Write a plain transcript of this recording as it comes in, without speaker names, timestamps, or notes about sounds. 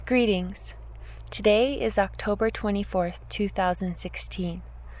Greetings. Today is October 24th, 2016.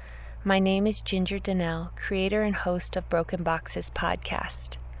 My name is Ginger Donnell, creator and host of Broken Boxes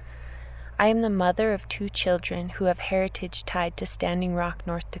podcast. I am the mother of 2 children who have heritage tied to Standing Rock,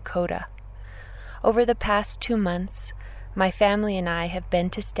 North Dakota. Over the past 2 months, my family and I have been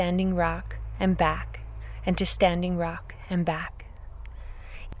to Standing Rock and back, and to Standing Rock and back.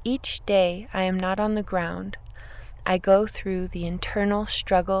 Each day I am not on the ground. I go through the internal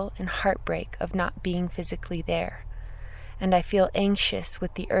struggle and heartbreak of not being physically there, and I feel anxious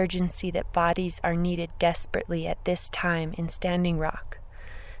with the urgency that bodies are needed desperately at this time in Standing Rock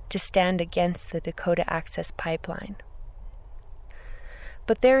to stand against the Dakota Access Pipeline.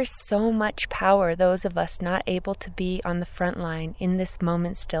 But there is so much power those of us not able to be on the front line in this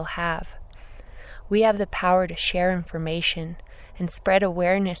moment still have. We have the power to share information and spread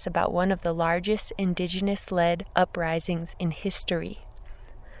awareness about one of the largest Indigenous-led uprisings in history.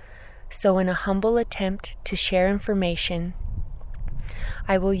 So in a humble attempt to share information,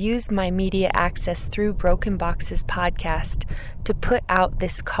 I will use my media access through Broken Boxes podcast to put out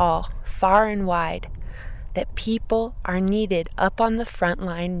this call far and wide that people are needed up on the front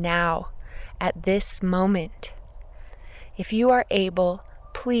line now, at this moment. If you are able,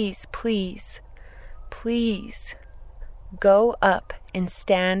 please, please, please, go up and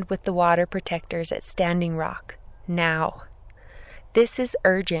stand with the water protectors at Standing Rock, now. This is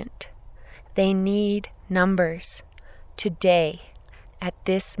urgent. They need numbers. Today, at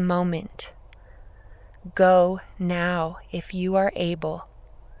this moment. Go now if you are able.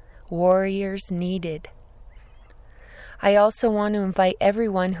 Warriors needed. I also want to invite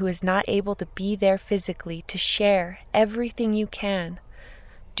everyone who is not able to be there physically to share everything you can.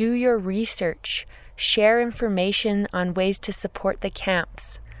 Do your research. Share information on ways to support the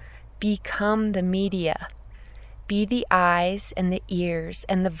camps. Become the media. Be the eyes and the ears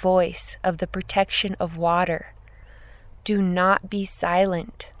and the voice of the protection of water. Do not be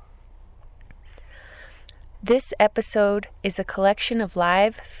silent. This episode is a collection of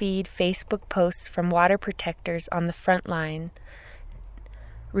live feed Facebook posts from water protectors on the front line,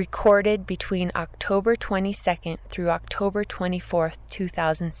 recorded between October 22nd through October 24th,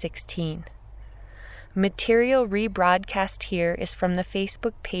 2016. Material rebroadcast here is from the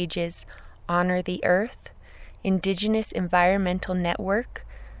Facebook pages Honor the Earth, Indigenous Environmental Network,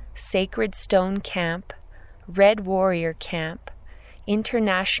 Sacred Stone Camp, Red Warrior Camp,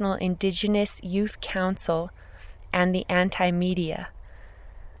 International Indigenous Youth Council, and the Anti-Media.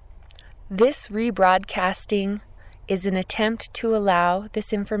 This rebroadcasting is an attempt to allow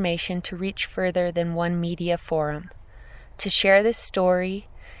this information to reach further than one media forum, to share this story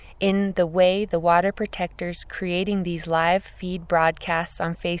in the way the water protectors creating these live feed broadcasts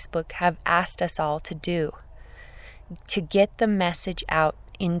on Facebook have asked us all to do, to get the message out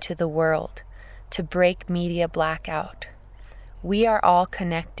into the world, to break media blackout. We are all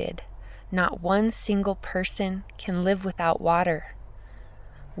connected. Not one single person can live without water.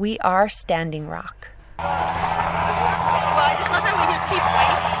 We are Standing Rock. Well, I just love how we just keep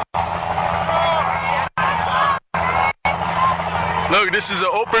waiting. Look, this is an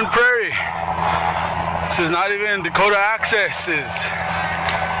open prairie. This is not even Dakota Access's.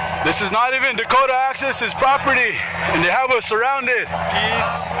 This is not even Dakota Access's property, and they have us surrounded.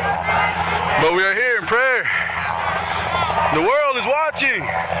 Peace. But we are here in prayer. The world is watching.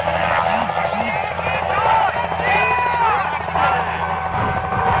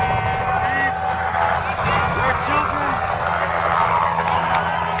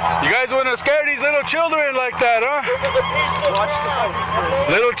 You guys want to scare these little children like that, huh?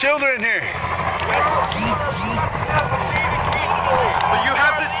 Little children here. But you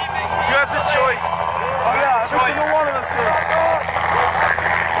have the choice. Oh yeah, every single one of us do.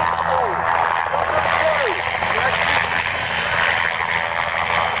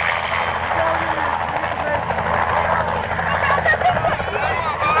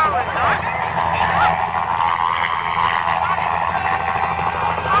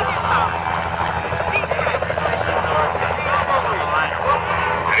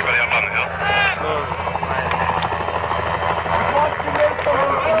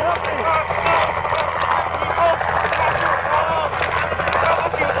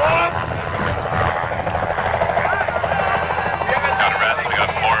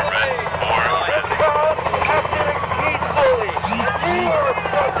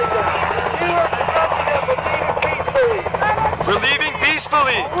 We're leaving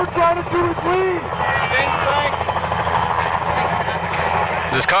peacefully. What we're trying to do is leave.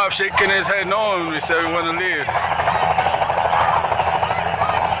 This cop shaking his head no when we said we want to leave.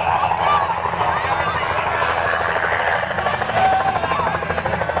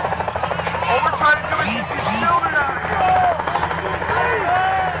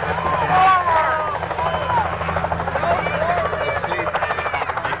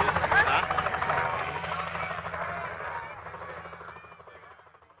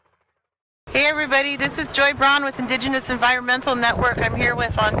 Hey everybody, this is Joy Braun with Indigenous Environmental Network. I'm here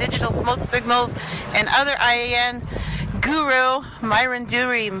with On Digital Smoke Signals and other IAN guru, Myron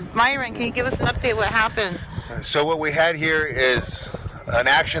Dury. Myron, can you give us an update what happened? So what we had here is an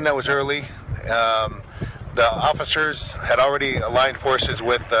action that was early. The officers had already aligned forces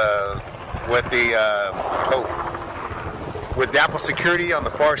with DAPL Security on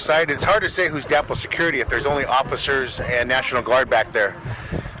the far side. It's hard to say who's DAPL Security if there's only officers and National Guard back there.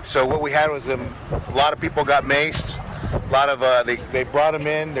 So what we had was a lot of people got maced. A lot of they brought them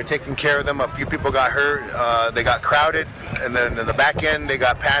in. They're taking care of them. A few people got hurt. They got crowded, and then in the back end they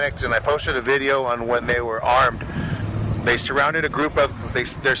got panicked. And I posted a video on when they were armed. They surrounded a group of.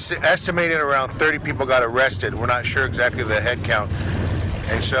 They're estimating around 30 people got arrested. We're not sure exactly the head count.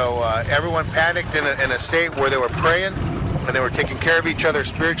 And so everyone panicked in a state where they were praying and they were taking care of each other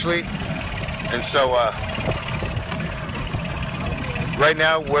spiritually. And so right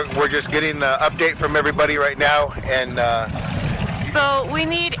now we're just getting the update from everybody right now. And so we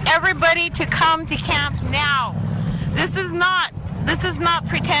need everybody to come to camp now. This is not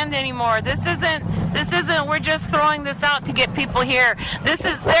pretend anymore. This isn't we're just throwing this out to get people here.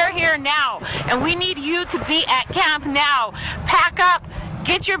 They're here now, and we need you to be at camp now. Pack up,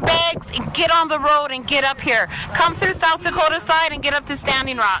 get your bags, and get on the road and get up here. Come through South Dakota side and get up to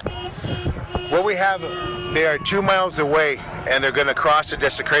Standing Rock. What we have, they are 2 miles away, and they're going to cross the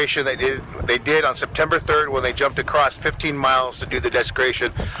desecration they did on September 3rd when they jumped across 15 miles to do the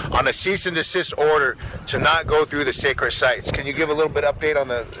desecration on a cease and desist order to not go through the sacred sites. Can you give a little bit update on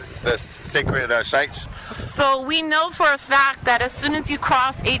the sacred sites? So we know for a fact that as soon as you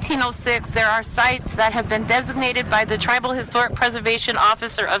cross 1806, there are sites that have been designated by the Tribal Historic Preservation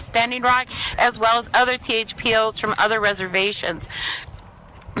Officer of Standing Rock, as well as other THPOs from other reservations.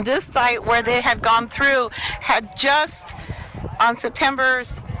 This site where they had gone through had just on September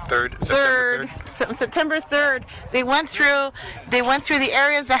 3rd, they went through the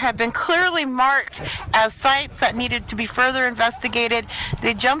areas that had been clearly marked as sites that needed to be further investigated.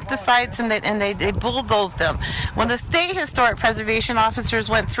 They jumped the sites and they bulldozed them. When the state historic preservation officers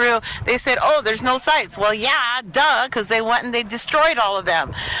went through, they said, "Oh, there's no sites." Well, yeah, duh, because they went and they destroyed all of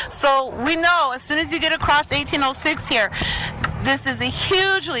them. So we know as soon as you get across 1806 here, this is a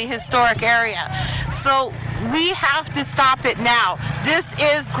hugely historic area. So we have to stop it now. This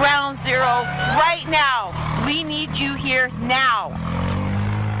is ground zero right now. We need you here now.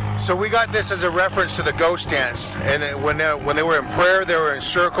 So we got this as a reference to the ghost dance. And when they were in prayer, they were in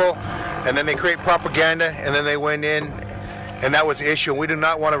circle, and then they create propaganda, and then they went in, and that was the issue. We do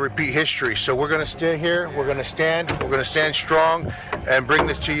not want to repeat history. So we're going to stay here. We're going to stand strong and bring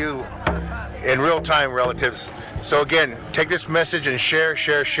this to you in real time, relatives. So again, take this message and share.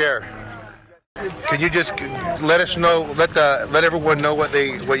 Can you just let us know, let everyone know what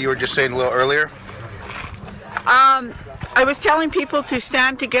you were just saying a little earlier? I was telling people to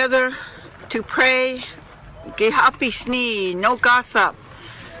stand together, to pray, gehapisni, no gossip,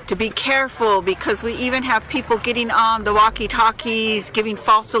 to be careful, because we even have people getting on the walkie-talkies, giving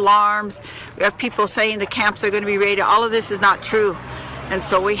false alarms. We have people saying the camps are going to be raided. All of this is not true. And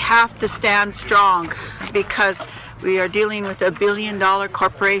so we have to stand strong, because we are dealing with $1 billion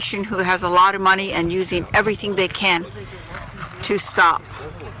corporation who has a lot of money and using everything they can to stop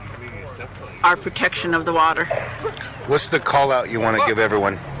our protection of the water. What's the call out you want to give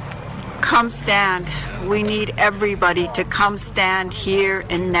everyone? Come stand. We need everybody to come stand here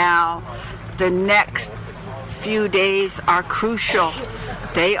and now. The next few days are crucial.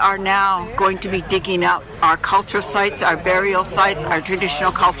 They are now going to be digging up our cultural sites, our burial sites, our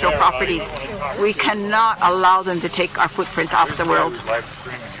traditional cultural properties. We cannot allow them to take our footprint off the world.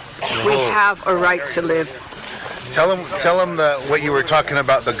 We have a right to live. Tell them what you were talking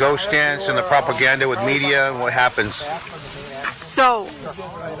about, the ghost dance and the propaganda with media and what happens. So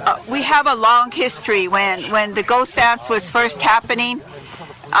we have a long history. When the ghost dance was first happening,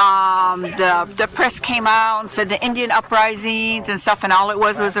 the press came out and said the Indian uprisings and stuff, and all it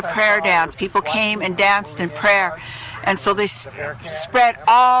was a prayer dance. People came and danced in prayer. And so they spread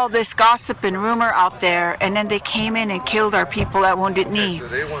all this gossip and rumor out there, and then they came in and killed our people at Wounded Knee.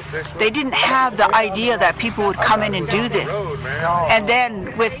 They didn't have the idea that people would come in and do this. And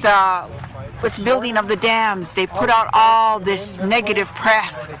then with the building of the dams, they put out all this negative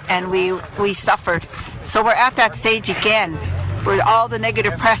press, and we suffered. So we're at that stage again, where all the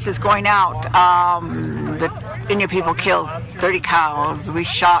negative press is going out. The Indian people killed 30 cows. We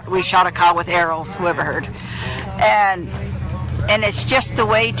shot a cow with arrows. Whoever heard? And it's just a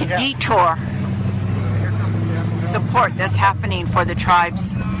way to detour support that's happening for the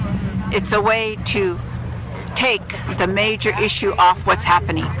tribes. It's a way to take the major issue off what's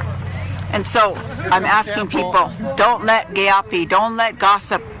happening. And so I'm asking people, don't let Gayapi, don't let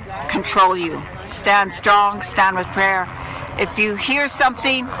gossip control you. Stand strong, stand with prayer. If you hear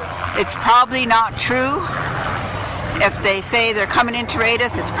something, it's probably not true. If they say they're coming in to raid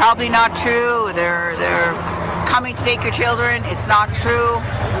us, it's probably not true. They're coming to take your children, it's not true.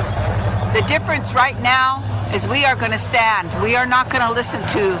 The difference right now is we are going to stand. We are not going to listen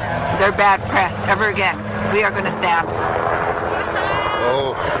to their bad press ever again. We are going to stand.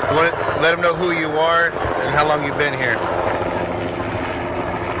 Oh, let them know who you are and how long you've been here.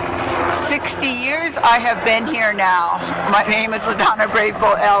 60 years I have been here now. My name is LaDonna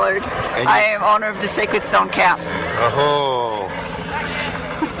Bravebow Ellard. I am owner of the Sacred Stone Camp. Oh.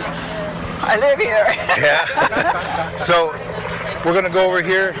 I live here. Yeah. So we're going to go over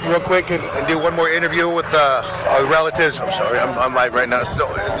here real quick and do one more interview with our relatives. I'm sorry, I'm live right now. So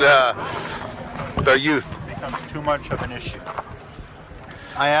the youth. It becomes too much of an issue.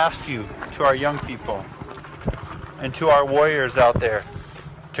 I ask you, to our young people and to our warriors out there,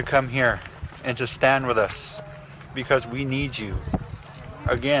 to come here and to stand with us because we need you.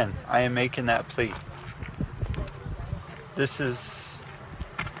 Again, I am making that plea. This is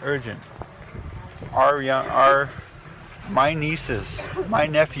urgent. My nieces, my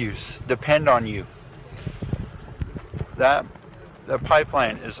nephews depend on you. The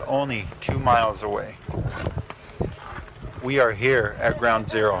pipeline is only 2 miles away. We are here at ground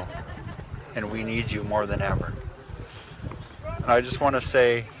zero and we need you more than ever. And I just want to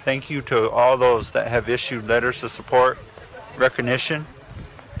say thank you to all those that have issued letters of support, recognition,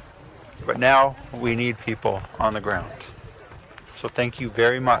 but now we need people on the ground. So thank you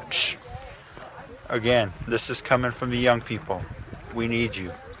very much. Again, this is coming from the young people. We need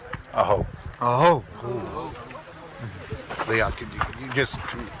you. Aho. Aho. Leon, could you just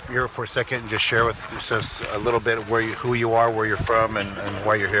come here for a second and just share with us a little bit of who you are, where you're from, and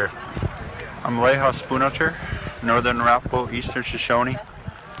why you're here? I'm Leha Spoonacher, Northern Arapaho, Eastern Shoshone,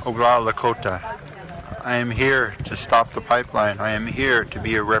 Oglala Lakota. I am here to stop the pipeline. I am here to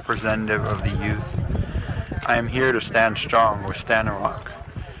be a representative of the youth. I am here to stand strong with Standing Rock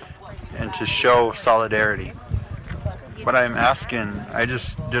and to show solidarity. But I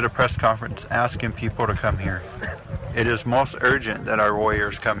just did a press conference asking people to come here. It is most urgent that our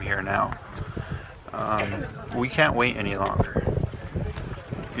warriors come here now. We can't wait any longer.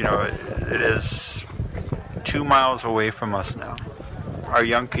 You know, it is 2 miles away from us now. Our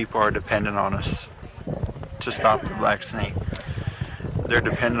young people are dependent on us to stop the Black Snake. They're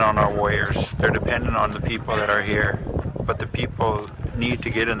dependent on our warriors. They're dependent on the people that are here. But the people need to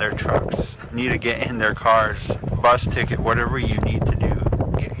get in their trucks, need to get in their cars, bus ticket, whatever you need to do,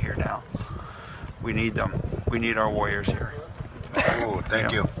 get here now. We need them. We need our warriors here. Oh,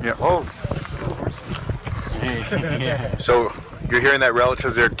 thank you. Yeah. Oh. So you're hearing that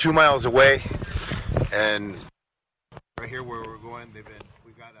relatives, they're 2 miles away, and right here where we're going,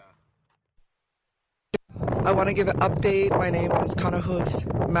 we got a... I want to give an update. My name is Kanahus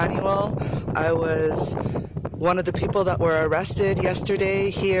Manuel. I was one of the people that were arrested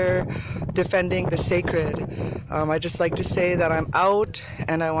yesterday here defending the sacred. I'd just like to say that I'm out,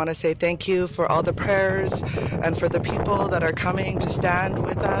 and I want to say thank you for all the prayers and for the people that are coming to stand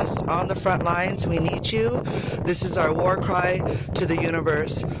with us on the front lines. We need you. This is our war cry to the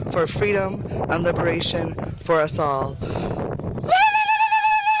universe for freedom and liberation for us all.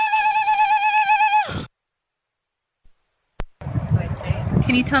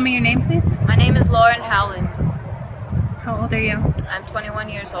 Can you tell me your name, please? My name is Lauren Howland. How old are you? I'm 21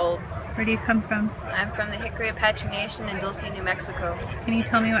 years old. Where do you come from? I'm from the Hickory Apache Nation in Dulce, New Mexico. Can you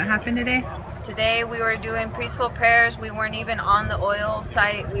tell me what happened today? Today we were doing peaceful prayers. We weren't even on the oil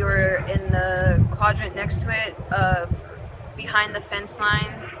site. We were in the quadrant next to it, behind the fence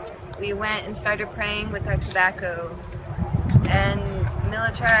line. We went and started praying with our tobacco. And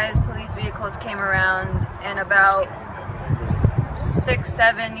militarized police vehicles came around, and about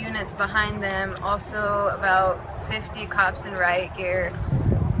 6-7 units behind them, also about 50 cops in riot gear.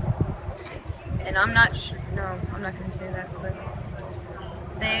 And I'm not gonna say that, but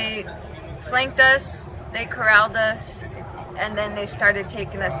they flanked us, they corralled us, and then they started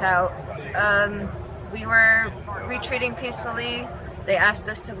taking us out. We were retreating peacefully. They asked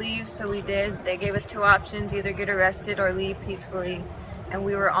us to leave, so we did. They gave us two options, either get arrested or leave peacefully. And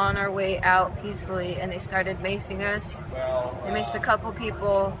we were on our way out peacefully, and they started macing us. They maced a couple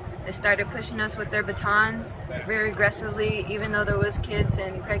people. They started pushing us with their batons very aggressively, even though there was kids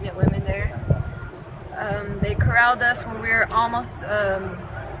and pregnant women there. They corralled us when we were almost on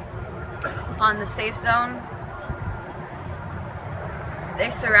the safe zone.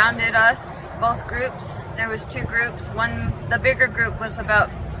 They surrounded us, both groups. There was two groups. The bigger group was about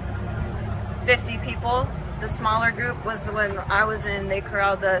 50 people. The smaller group was the one I was in. They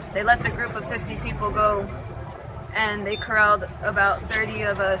corralled us. They let the group of 50 people go, and they corralled about 30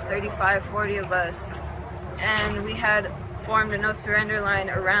 of us, 35, 40 of us. And we had formed a no surrender line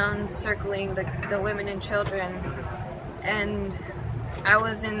around circling the women and children. And I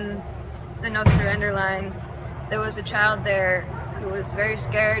was in the no surrender line. There was a child there who was very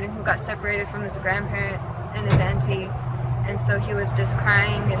scared and who got separated from his grandparents and his auntie. And so he was just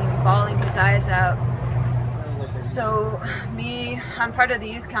crying and bawling his eyes out. So I'm part of the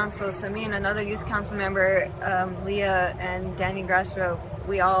youth council, so me and another youth council member, Leah and Danny Grassrope,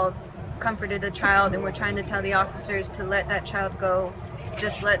 we all comforted the child, and we're trying to tell the officers to let that child go.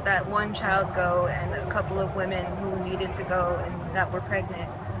 Just let that one child go and a couple of women who needed to go and that were pregnant.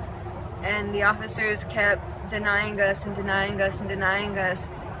 And the officers kept denying us and denying us and denying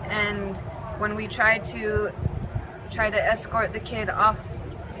us. And when we tried to escort the kid off,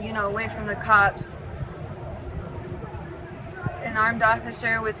 away from the cops, an armed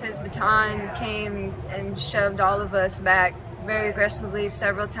officer with his baton came and shoved all of us back very aggressively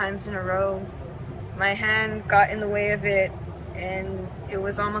several times in a row. My hand got in the way of it, and it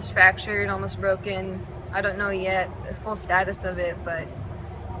was almost fractured, almost broken. I don't know yet the full status of it, but...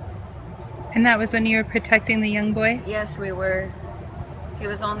 And that was when you were protecting the young boy? Yes, we were. He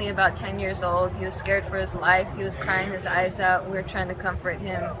was only about 10 years old. He was scared for his life. He was crying his eyes out. We were trying to comfort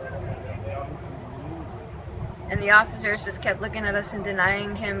him. And the officers just kept looking at us and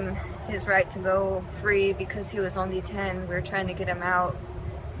denying him his right to go free because he was only 10. We were trying to get him out.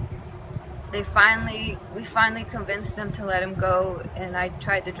 We finally convinced them to let him go, and I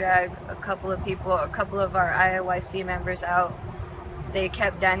tried to drag a couple of our IIYC members out. They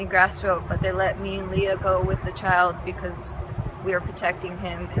kept Danny Grassrope, but they let me and Leah go with the child because we were protecting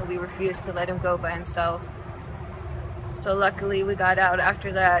him, and we refused to let him go by himself. So luckily we got out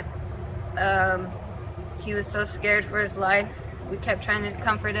after that. He was so scared for his life. We kept trying to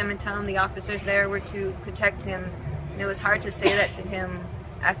comfort him and tell him the officers there were to protect him. And it was hard to say that to him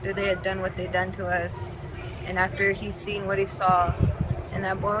after they had done what they'd done to us, and after he's seen what he saw. And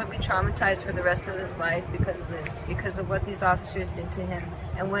that boy would be traumatized for the rest of his life because of this, because of what these officers did to him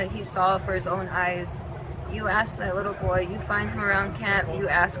and what he saw for his own eyes. You ask that little boy, you find him around camp, you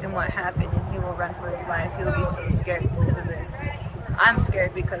ask him what happened, and he will run for his life. He will be so scared because of this. I'm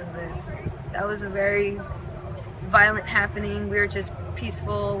scared because of this. That was a very violent happening. We were just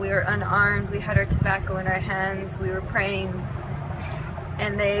peaceful, we were unarmed, we had our tobacco in our hands, we were praying,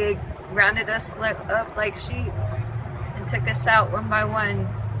 and they rounded us up like sheep and took us out one by one.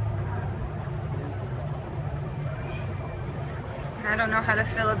 And I don't know how to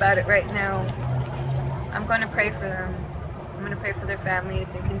feel about it right now. I'm going to pray for them. I'm going to pray for their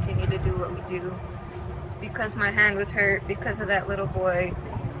families and continue to do what we do. Because my hand was hurt because of that little boy.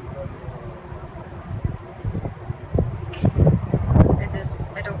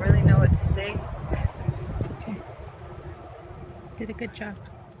 I don't really know what to say. Okay. Did a good job.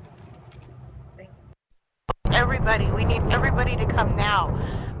 Everybody, we need everybody to come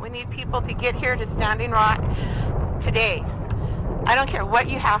now. We need people to get here to Standing Rock today. I don't care what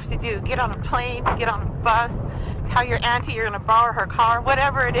you have to do. Get on a plane, get on a bus, tell your auntie you're going to borrow her car,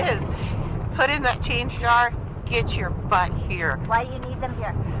 whatever it is. Put in that change jar, get your butt here. Why do you need them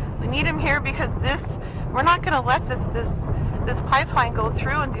here? We need them here because we're not going to let this pipeline go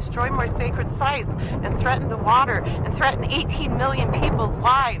through and destroy more sacred sites and threaten the water and threaten 18 million people's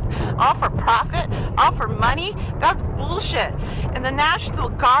lives. All for profit, all for money. That's bullshit. And the National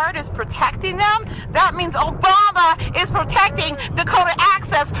Guard is protecting them. That means Obama is protecting Dakota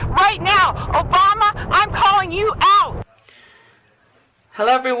Access right now. Obama, I'm calling you out.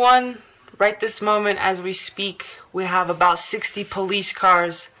 Hello everyone. Right this moment as we speak, we have about 60 police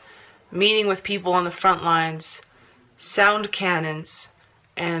cars meeting with people on the front lines, sound cannons,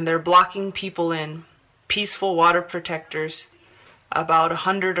 and they're blocking people in, peaceful water protectors, about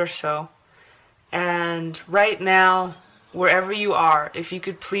 100 or so. And right now, wherever you are, if you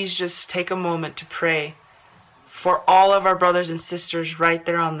could please just take a moment to pray for all of our brothers and sisters right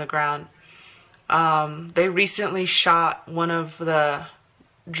there on the ground. They recently shot one of the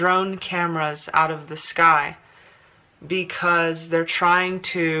drone cameras out of the sky because they're trying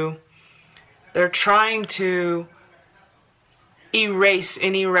to erase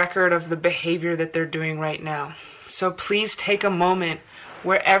any record of the behavior that they're doing right now. So please take a moment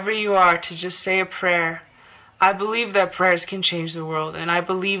wherever you are to just say a prayer. I believe that prayers can change the world, and I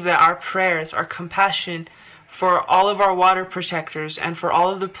believe that our prayers, our compassion for all of our water protectors and for all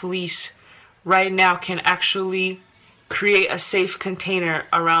of the police right now can actually create a safe container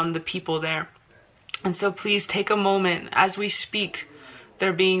around the people there. And so please take a moment as we speak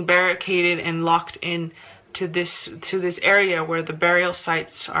they're being barricaded and locked in to this area where the burial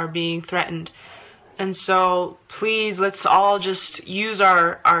sites are being threatened. And so please, let's all just use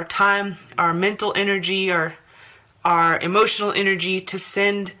our time, our mental energy, our emotional energy to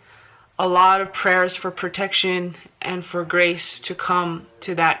send a lot of prayers for protection and for grace to come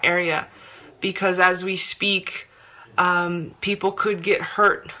to that area. Because as we speak, people could get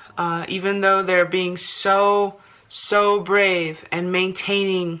hurt, even though they're being so brave and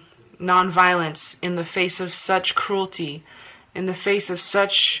maintaining nonviolence in the face of such cruelty, in the face of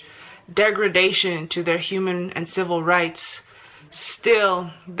such degradation to their human and civil rights. Still,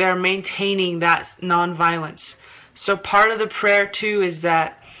 they're maintaining that nonviolence. So part of the prayer too is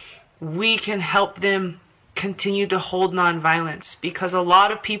that we can help them continue to hold nonviolence, because a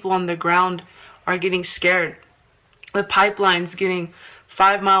lot of people on the ground are getting scared. The pipeline's getting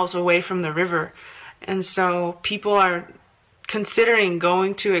 5 miles away from the river, and so people are considering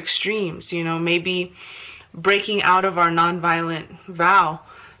going to extremes, maybe breaking out of our nonviolent vow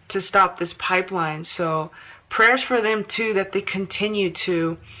to stop this pipeline. So prayers for them too, that they continue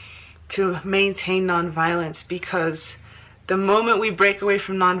to maintain nonviolence, because the moment we break away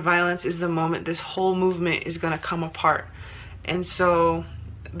from nonviolence is the moment this whole movement is going to come apart. And so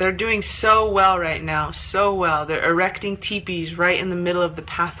they're doing so well right now, so well. They're erecting teepees right in the middle of the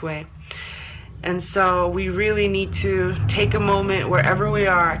pathway. And so we really need to take a moment wherever we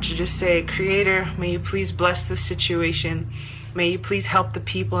are to just say, Creator, may you please bless this situation. May you please help the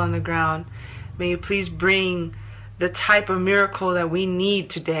people on the ground. May you please bring the type of miracle that we need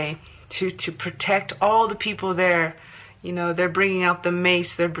today to protect all the people there. They're bringing out the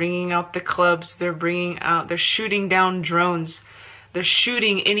mace, they're bringing out the clubs, they're shooting down drones. They're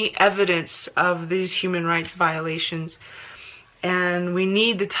shooting any evidence of these human rights violations. And we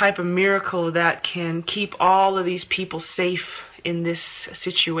need the type of miracle that can keep all of these people safe in this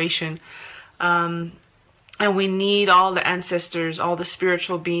situation. And we need all the ancestors, all the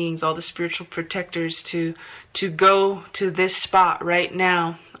spiritual beings, all the spiritual protectors to go to this spot right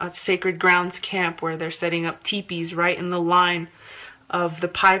now at Sacred Grounds Camp, where they're setting up teepees right in the line of the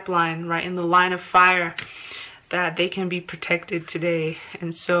pipeline, right in the line of fire, that they can be protected today.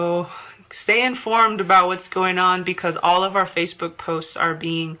 And so stay informed about what's going on, because all of our Facebook posts are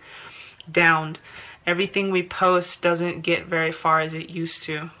being downed. Everything we post doesn't get very far as it used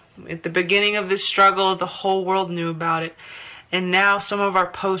to. At the beginning of this struggle, the whole world knew about it. And now some of our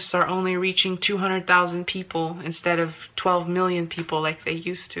posts are only reaching 200,000 people instead of 12 million people like they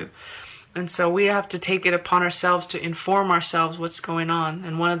used to. And so we have to take it upon ourselves to inform ourselves what's going on.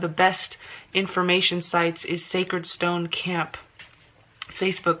 And one of the best information sites is Sacred Stone Camp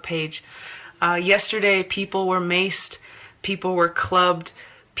Facebook page. Yesterday, people were maced, people were clubbed,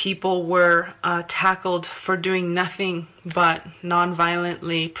 people were tackled for doing nothing but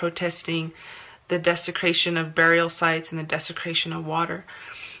non-violently protesting the desecration of burial sites and the desecration of water.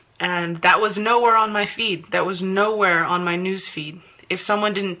 And that was nowhere on my feed. That was nowhere on my news feed. If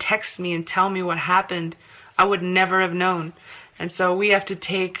someone didn't text me and tell me what happened, I would never have known. And so we have to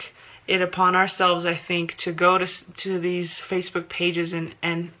take it upon ourselves, I think, to go to these Facebook pages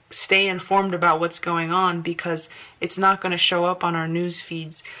and stay informed about what's going on, because it's not going to show up on our news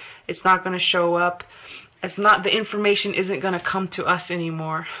feeds. It's not going to show up. The information isn't going to come to us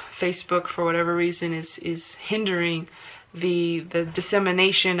anymore. Facebook, for whatever reason, is hindering the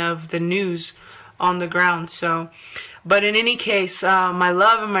dissemination of the news on the ground. But in any case, my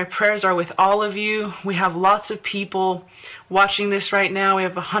love and my prayers are with all of you. We have lots of people watching this right now. We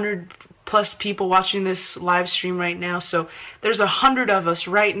have 100+ people watching this live stream right now. So there's 100 of us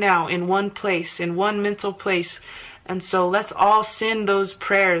right now in one place, in one mental place. And so let's all send those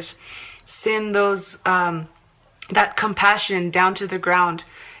prayers, send those that compassion down to the ground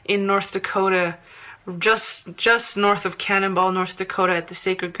in North Dakota, just north of Cannonball, North Dakota, at the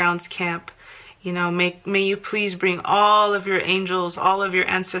Sacred Grounds Camp. May you please bring all of your angels, all of your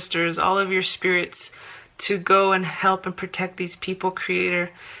ancestors, all of your spirits to go and help and protect these people, Creator.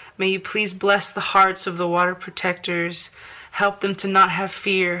 May you please bless the hearts of the water protectors. Help them to not have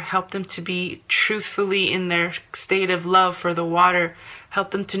fear. Help them to be truthfully in their state of love for the water.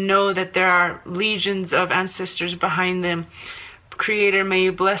 Help them to know that there are legions of ancestors behind them. Creator, may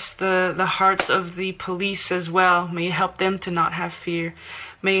you bless the hearts of the police as well. May you help them to not have fear.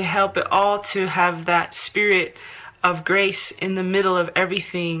 May you help it all to have that spirit of grace in the middle of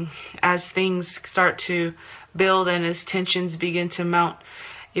everything as things start to build and as tensions begin to mount.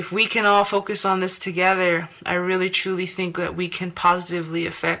 If we can all focus on this together, I really truly think that we can positively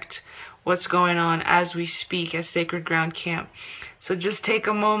affect what's going on as we speak at Sacred Ground Camp. So just take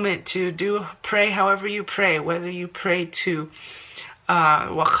a moment to pray however you pray, whether you pray to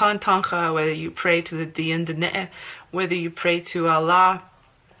Wakan Tanka, whether you pray to the Diyan, whether you pray to Allah,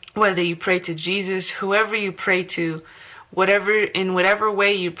 whether you pray to Jesus, whoever you pray to, in whatever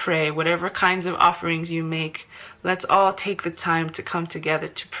way you pray, whatever kinds of offerings you make, let's all take the time to come together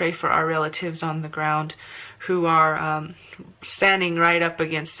to pray for our relatives on the ground who are standing right up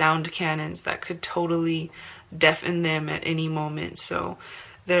against sound cannons that could totally deafen them at any moment. So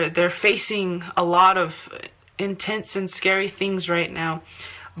they're facing a lot of intense and scary things right now,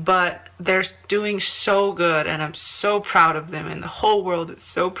 but they're doing so good, and I'm so proud of them, and the whole world is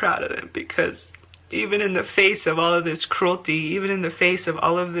so proud of them, because even in the face of all of this cruelty, even in the face of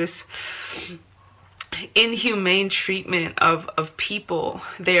all of this inhumane treatment of people,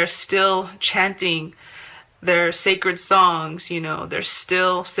 they are still chanting their sacred songs. They're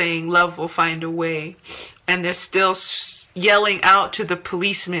still saying love will find a way, and they're still yelling out to the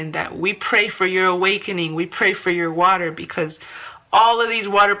policemen that we pray for your awakening, we pray for your water, because all of these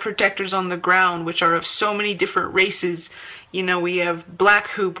water protectors on the ground, which are of so many different races, we have black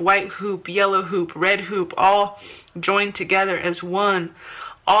hoop, white hoop, yellow hoop, red hoop, all joined together as one.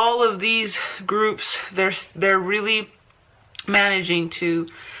 All of these groups, they're really managing to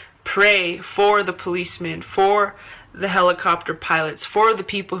pray for the policemen, for the helicopter pilots, for the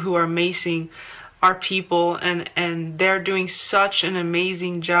people who are macing our people, and they're doing such an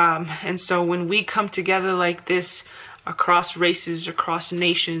amazing job. And so when we come together like this, across races, across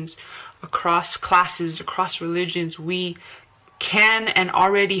nations, across classes, across religions, we can and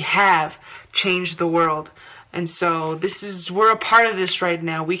already have changed the world. And so we're a part of this right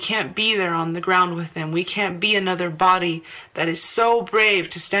now. We can't be there on the ground with them. We can't be another body that is so brave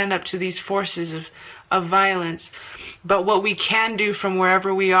to stand up to these forces of violence. But what we can do from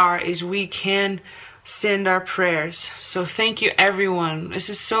wherever we are is we can send our prayers. So thank you, everyone. This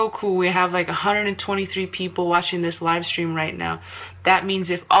is so cool. We have like 123 people watching this live stream right now. That means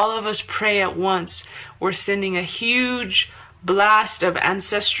if all of us pray at once, we're sending a huge blast of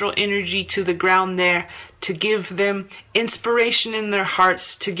ancestral energy to the ground there, to give them inspiration in their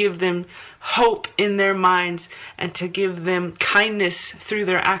hearts, to give them hope in their minds, and to give them kindness through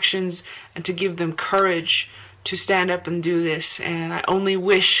their actions, and to give them courage to stand up and do this. And I only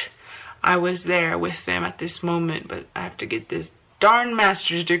wish I was there with them at this moment, but I have to get this darn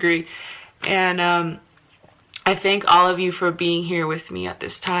master's degree. And I thank all of you for being here with me at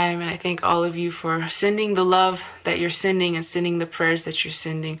this time, and I thank all of you for sending the love that you're sending and sending the prayers that you're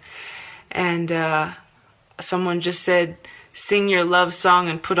sending. And someone just said, sing your love song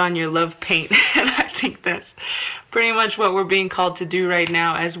and put on your love paint. And I think that's pretty much what we're being called to do right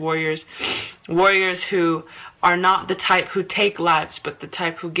now as warriors. Warriors who are not the type who take lives, but the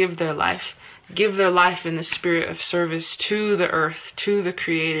type who give their life in the spirit of service to the earth, to the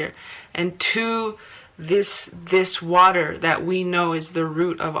Creator, and to this water that we know is the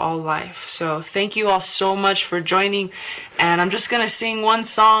root of all life. So thank you all so much for joining, and I'm just gonna sing one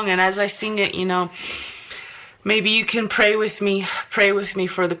song, and as I sing it, maybe you can pray with me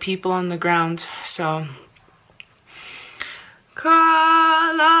for the people on the ground. So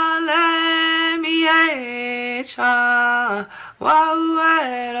Kala mi echa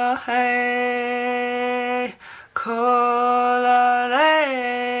wawero he Kala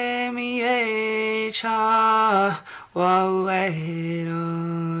mi echa wawero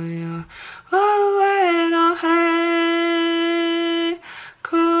yo wawero he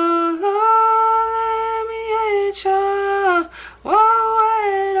Kala mi echa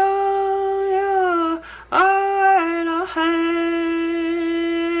wawero yo wawero he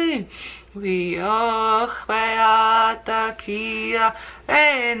we beata kia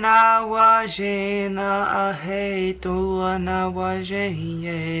na wajena ahe to na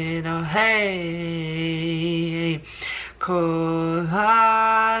wajena hey kolale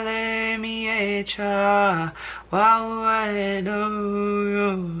mi echa waweno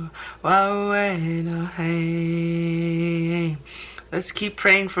hey. Let's keep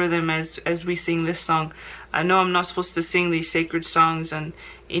praying for them as we sing this song. I know I'm not supposed to sing these sacred songs on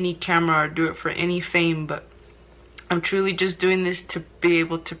any camera or do it for any fame, but I'm truly just doing this to be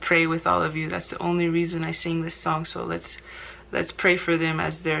able to pray with all of you. That's the only reason I sing this song. So let's pray for them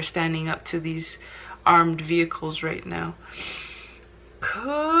as they're standing up to these armed vehicles right now.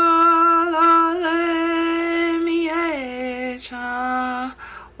 Kolale mi echa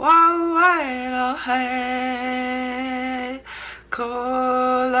waweno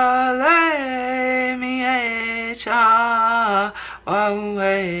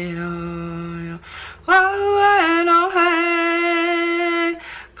waweno hey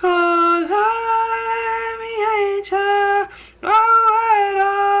kolale mi echa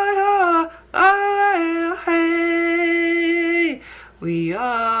waweno waweno hey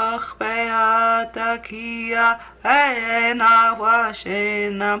وياخ بياتك يا أنا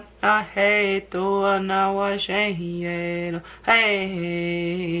وشينا أهيت وأنا وشينا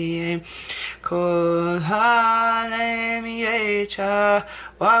هي كل عالم يجا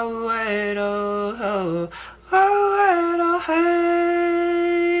وويرو وويرو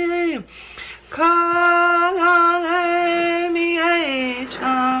هي كل عالم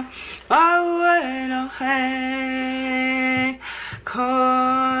يجا وويرو هي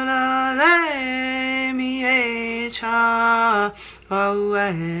كل عالم يجا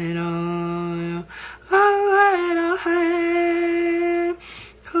وويرو وويرو هي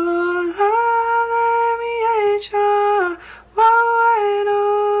كل عالم يجا وويرو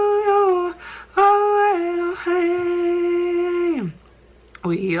وويرو هي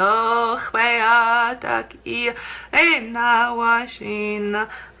وياخ بياتك إيا إنا وشينا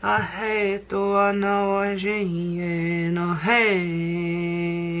أهيت وأنا وجينا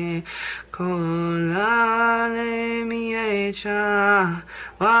هي كل عالم يجا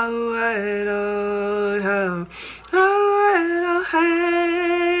وويرو وويرو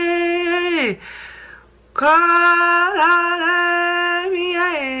هي كل عالم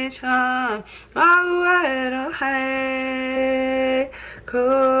يجا وويرو هي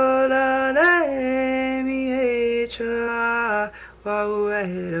كل عالم يجا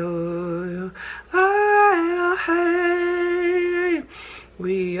وويرو وويرو هي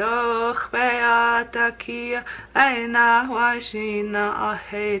وياخ بياتك يا أنا وجينا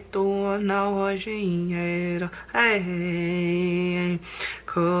أهيت وأنا وجينا هي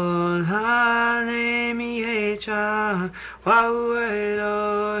كل عالم يجا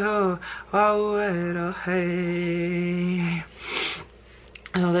وويرو وويرو هي.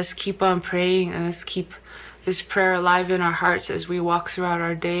 Let's keep on praying and let's keep this prayer alive in our hearts as we walk throughout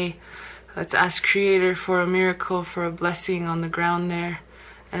our day. Let's ask Creator for a miracle, for a blessing on the ground there.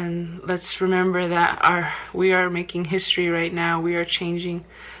 And let's remember that we are making history right now. We are changing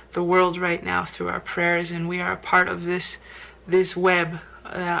the world right now through our prayers, and we are a part of this web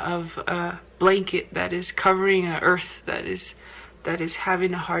of a blanket that is covering an earth that is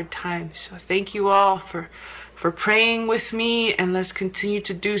having a hard time. So thank you all for praying with me, and let's continue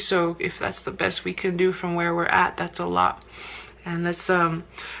to do so. If that's the best we can do from where we're at, that's a lot. And let's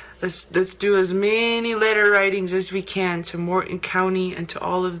do as many letter writings as we can to Morton County and to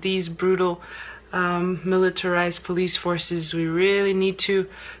all of these brutal militarized police forces. We really need to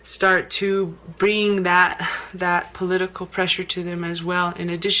start to bring that political pressure to them as well,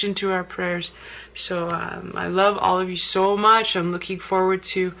 in addition to our prayers. So I love all of you so much. I'm looking forward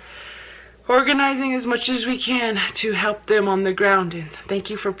to organizing as much as we can to help them on the ground. And thank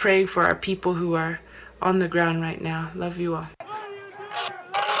you for praying for our people who are on the ground right now. Love you all.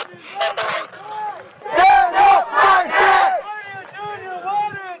 Stand up, fight back! What are you doing? Your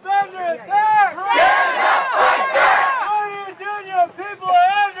water is under attack! Stand up, fight back! What are you doing? Your people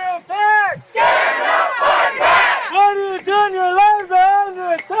are under attack! Stand up, fight back! What are you doing? Your lives are under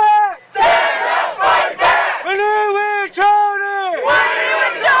attack! Stand up, fight back! We need Choni! We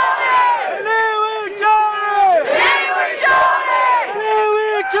need Choni! We need Choni! We need Choni! We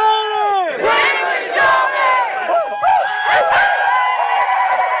need Choni! We need Choni!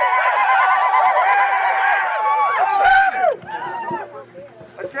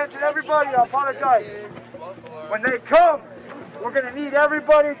 Attention everybody, I apologize. When they come, we're going to need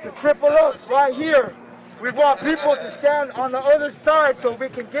everybody to triple up right here. We want people to stand on the other side so we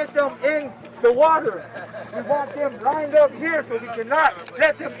can get them in the water. We want them lined up here so we cannot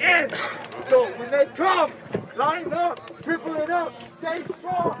let them in. So when they come, line up, triple it up, stay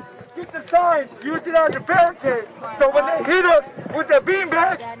strong. Get the signs, use it as a barricade. So when they hit us with the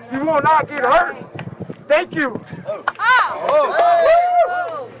beanbags, you will not get hurt. Thank you.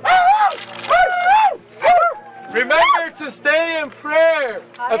 Remember to stay in prayer.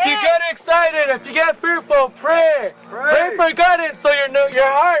 If you get excited, if you get fearful, pray. Pray for guidance so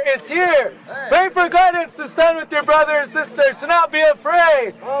your heart is here. Pray for guidance to stand with your brothers and sisters, to not be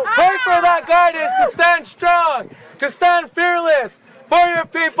afraid. Pray for that guidance to stand strong, to stand fearless for your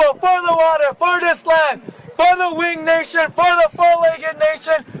people, for the water, for this land, for the winged nation, for the four-legged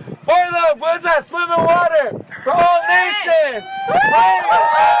nation, for the woods that swim in water, for all nations. Pray.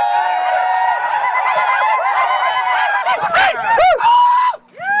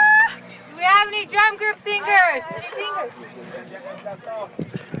 Do we have any drum group singers? Any singers?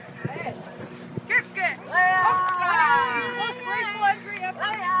 Good. Most graceful entry ever.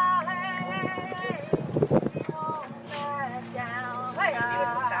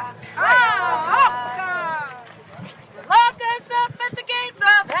 Lock us up at the gates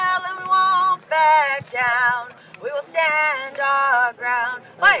of hell and we won't back down. We will stand our ground.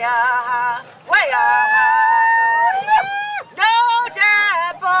 Way-ah-ha, way-ah-ha. No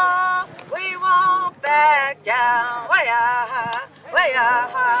devil, we won't back down. Way-ah-ha,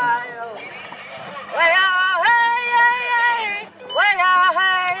 way-ah-ha. Way-ah, hey, hey, hey. Way-ah,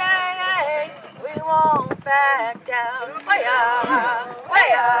 hey, hey, hey. We won't back down. Way-ah,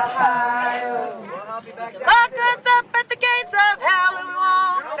 way-ah. Lock us up at the gates of hell and we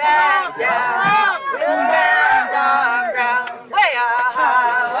won't back down. We'll stand our ground.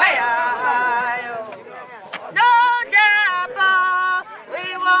 Way-ah, way-ah. No devil, we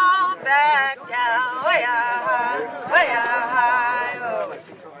won't back down. Way-ah, way-ah.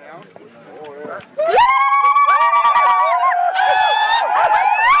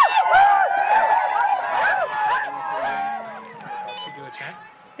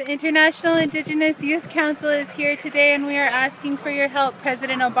 The International Indigenous Youth Council is here today and we are asking for your help,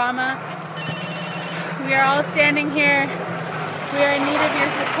 President Obama. We are all standing here. We are in need of your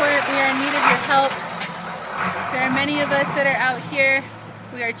support. We are in need of your help. There are many of us that are out here.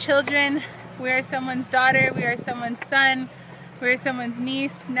 We are children. We are someone's daughter. We are someone's son. We are someone's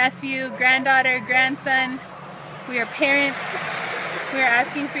niece, nephew, granddaughter, grandson. We are parents. We are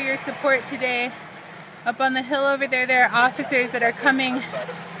asking for your support today. Up on the hill over there, there are officers that are coming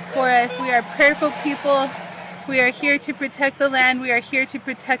for us. We are prayerful people. We are here to protect the land. We are here to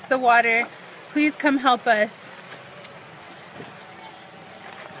protect the water. Please come help us.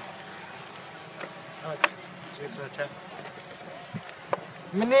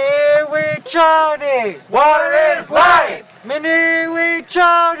 Miniwi Choni, water is life. Miniwi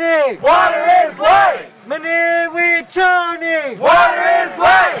Choni, water is life. Miniwi Choni, water is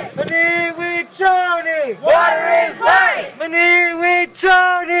life. Miniwi Choni, water is life. Miniwi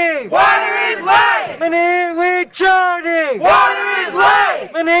Choni, water is life. Miniwi Choni, water is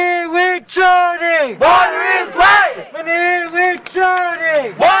life. Miniwi Choni, water is life. Miniwi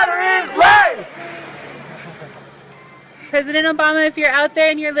Choni, water is life. President Obama, if you're out there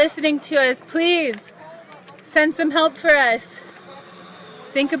and you're listening to us, please send some help for us.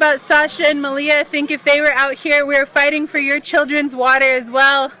 Think about Sasha and Malia. Think if they were out here, we're fighting for your children's water as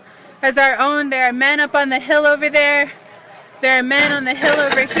well as our own. There are men up on the hill over there. There are men on the hill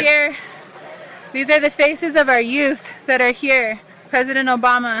over here. These are the faces of our youth that are here, President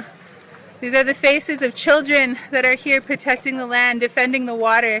Obama. These are the faces of children that are here protecting the land, defending the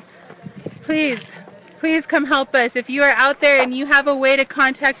water. Please come help us. If you are out there and you have a way to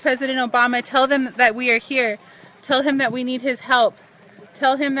contact President Obama, tell them that we are here. Tell him that we need his help.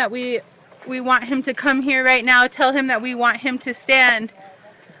 Tell him that we want him to come here right now. Tell him that we want him to stand.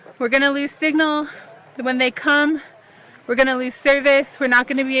 We're going to lose signal when they come. We're going to lose service. We're not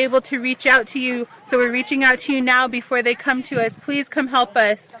going to be able to reach out to you. So we're reaching out to you now before they come to us. Please come help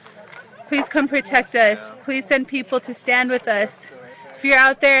us. Please come protect us. Please send people to stand with us. If you're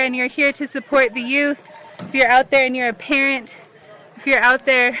out there and you're here to support the youth, if you're out there and you're a parent, if you're out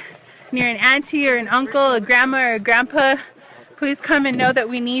there and you're an auntie or an uncle, a grandma or a grandpa, please come and know that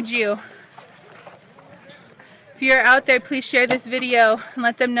we need you. If you're out there, please share this video and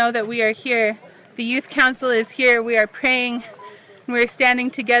let them know that we are here. The Youth Council is here. We are praying and we're standing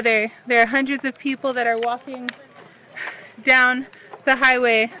together. There are hundreds of people that are walking down the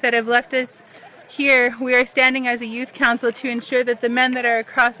highway that have left us here. We are standing as a Youth Council to ensure that the men that are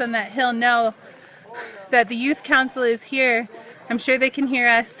across on that hill know that the Youth Council is here. I'm sure they can hear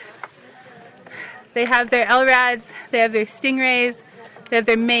us. They have their LRADs, they have their Stingrays, they have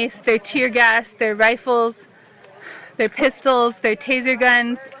their mace, their tear gas, their rifles, their pistols, their taser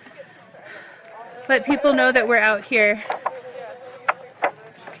guns. Let people know that we're out here.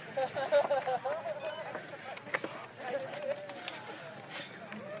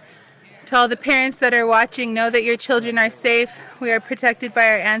 To all the parents that are watching, know that your children are safe. We are protected by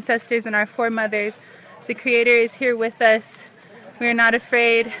our ancestors and our foremothers. The Creator is here with us. We are not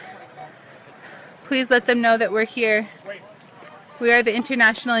afraid. Please let them know that we're here. We are the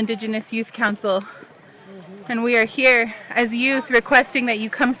International Indigenous Youth Council. And we are here as youth requesting that you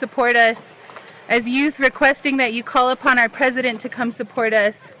come support us. As youth requesting that you call upon our president to come support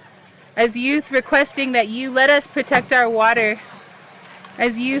us. As youth requesting that you let us protect our water.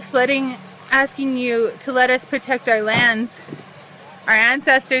 As youth asking you to let us protect our lands. Our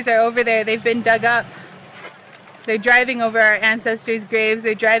ancestors are over there. They've been dug up. They're driving over our ancestors' graves.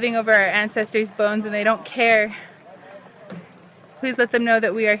 They're driving over our ancestors' bones, and they don't care. Please let them know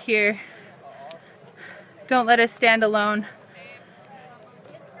that we are here. Don't let us stand alone.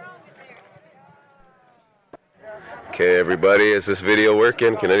 Okay, everybody, is this video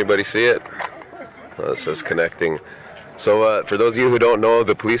working? Can anybody see it? It says connecting So for those of you who don't know,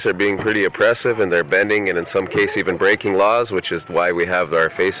 the police are being pretty oppressive, and they're bending and in some case even breaking laws, which is why we have our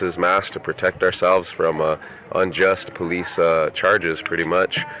faces masked to protect ourselves from unjust police charges, pretty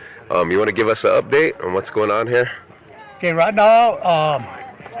much. You want to give us an update on what's going on here? Okay, right now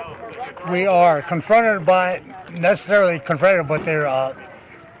we are confronted by, necessarily confronted, but they're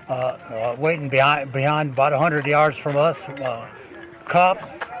waiting behind about 100 yards from us. Cops,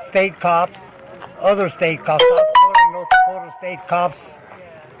 state cops, other state cops, South Dakota, North Dakota state cops,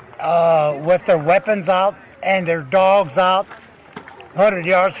 with their weapons out and their dogs out, 100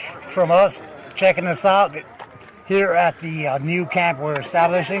 yards from us, checking us out here at the new camp we're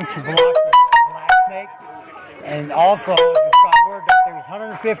establishing to block the black snake. And also, just got word that there's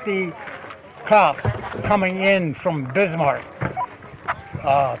 150 cops coming in from Bismarck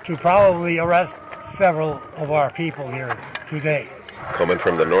to probably arrest several of our people here today. Coming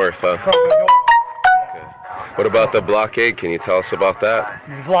from the north, huh? From the north. What about the blockade? Can you tell us about that?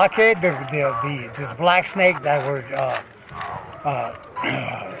 This blockade, this black snake that we're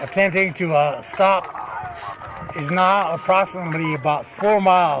attempting to stop is now approximately about 4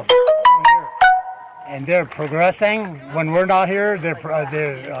 miles from here, and they're progressing. When we're not here, they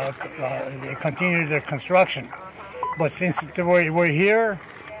continue their construction. But since we're here,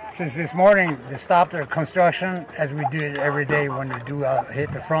 since this morning, they stopped their construction, as we do every day when we do hit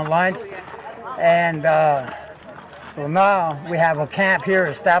the front lines. And so now we have a camp here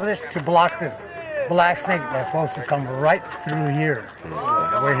established to block this black snake that's supposed to come right through here.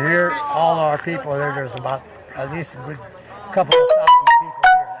 We're here, all our people there. There's about at least a good couple of thousand people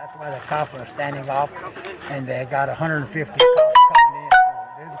here. That's why the cops are standing off, and they got 150 cops coming in. So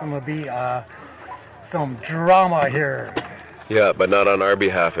there's going to be some drama here. Yeah, but not on our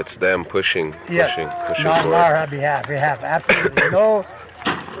behalf. It's them pushing Yes, not on our behalf. We have absolutely no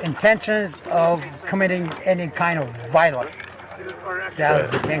intentions of committing any kind of violence. That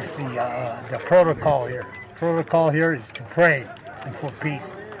is against the protocol here. Protocol here is to pray and for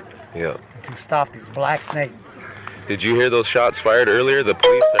peace. Yeah. To stop this black snake. Did you hear those shots fired earlier? The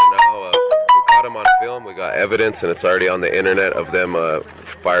police are now, we caught them on film. We got evidence, and it's already on the internet of them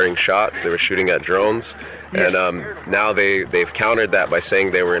firing shots. They were shooting at drones. Yes. And now they've countered that by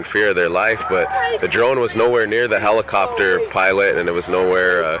saying they were in fear of their life, but the drone was nowhere near the helicopter pilot, and it was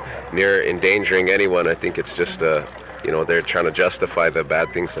nowhere near endangering anyone. I think it's just, they're trying to justify the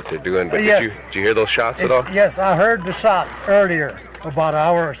bad things that they're doing. But Yes. did you hear those shots at all? Yes, I heard the shots earlier, about an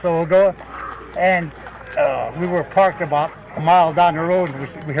hour or so ago, and we were parked about a mile down the road,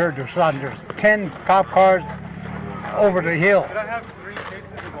 and we heard the shot. There's 10 cop cars over the hill.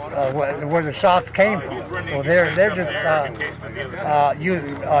 Where the shots came from. So they're just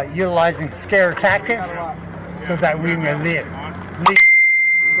utilizing scare tactics so that we can leave.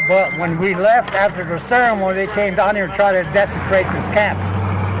 But when we left after the ceremony, they came down here and tried to desecrate this camp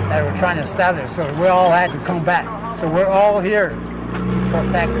that we're trying to establish. So we all had to come back. So we're all here to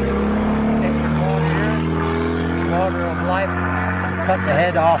protect the order of life and cut the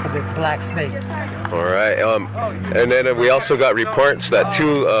head off of this black snake. All right. And then we also got reports that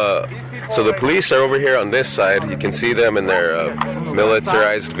so the police are over here on this side. You can see them in their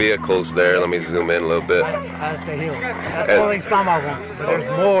militarized vehicles there. Let me zoom in a little bit. At the hill. That's only some of them. But there's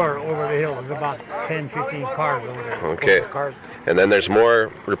more over the hill. There's about 10, 15 cars over there. Okay. Cars. And then there's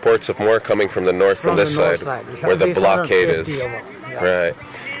more reports of more coming from the north from this side, where the blockade is. Right.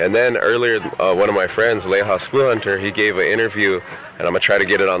 And then earlier, one of my friends, Leha Spoonhunter, he gave an interview, and I'm going to try to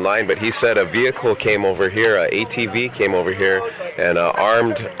get it online, but he said a vehicle came over here, a ATV came over here, and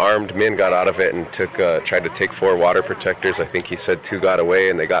armed men got out of it and tried to take 4 water protectors. I think he said 2 got away,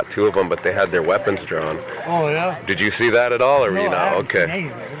 and they got 2 of them, but they had their weapons drawn. Oh, yeah? Did you see that at all, or were you not? I haven't Okay. seen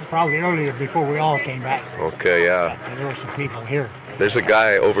anything. It was probably earlier before we all came back. Okay, yeah. There were some people here. There's a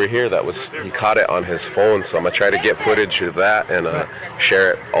guy over here he caught it on his phone, so I'm going to try to get footage of that and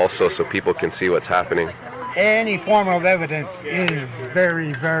share it also so people can see what's happening. Any form of evidence is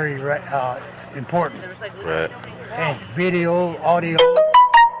very, very important. Right. And video, audio,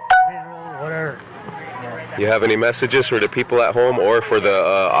 visual, whatever. You have any messages for the people at home or for the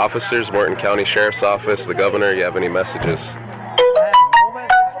officers, Morton County Sheriff's Office, the governor? You have any messages?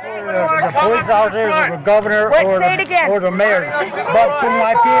 The police officers, or the governor, or the mayor. But for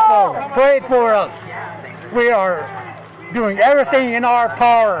my people, pray for us. We are doing everything in our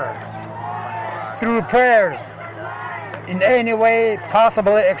power through prayers in any way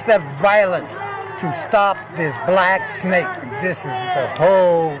possible except violence to stop this black snake. This is the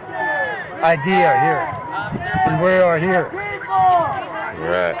whole idea here. And we are here.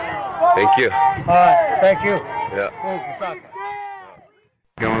 Right. Thank you. All right. Thank you. Yeah.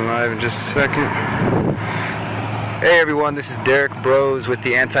 Going live in just a second. Hey everyone, this is Derek Bros with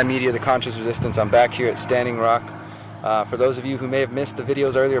the Anti-Media, the Conscious Resistance. I'm back here at Standing Rock. For those of you who may have missed the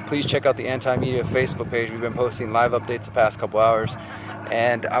videos earlier, please check out the Anti-Media Facebook page. We've been posting live updates the past couple hours.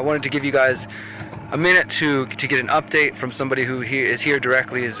 And I wanted to give you guys a minute to get an update from somebody who is here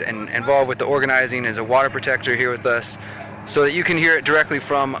directly, is involved with the organizing, is a water protector here with us, so that you can hear it directly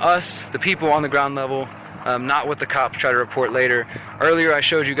from us, the people on the ground level, not what the cops try to report later. Earlier I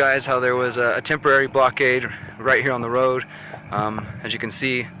showed you guys how there was a temporary blockade right here on the road. As you can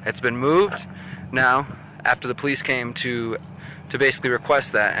see, it's been moved now after the police came to basically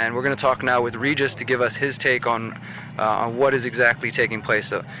request that. And we're going to talk now with Regis to give us his take on what is exactly taking place.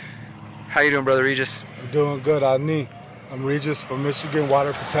 So, how you doing, Brother Regis? I'm doing good, Ani. I'm Regis from Michigan,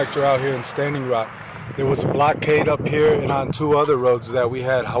 water protector out here in Standing Rock. There was a blockade up here and on 2 other roads that we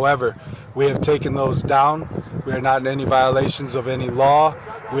had. However, we have taken those down. We are not in any violations of any law.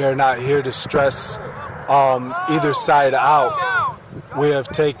 We are not here to stress either side out. We have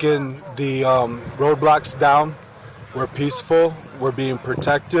taken the roadblocks down. We're peaceful. We're being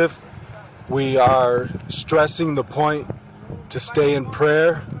protective. We are stressing the point to stay in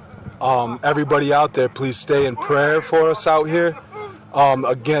prayer. Everybody out there, please stay in prayer for us out here.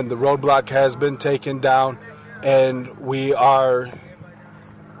 Again, the roadblock has been taken down, and we are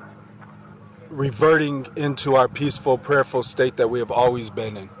reverting into our peaceful, prayerful state that we have always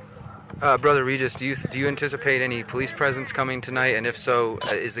been in. Brother Regis, do you anticipate any police presence coming tonight? And if so,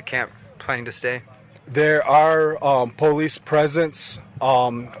 is the camp planning to stay? There are police presence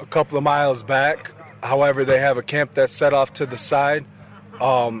a couple of miles back. However, they have a camp that's set off to the side.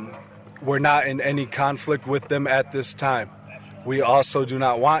 We're not in any conflict with them at this time. We also do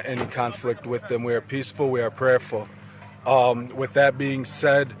not want any conflict with them. We are peaceful, we are prayerful. With that being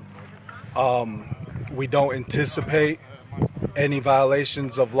said, we don't anticipate any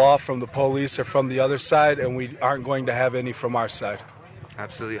violations of law from the police or from the other side, and we aren't going to have any from our side.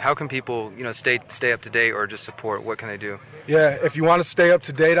 Absolutely. How can people, stay up to date or just support? What can they do? Yeah, if you want to stay up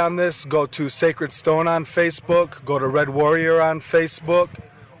to date on this, go to Sacred Stone on Facebook, go to Red Warrior on Facebook.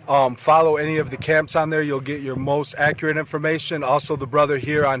 Follow any of the camps on there. You'll get your most accurate information. Also, the brother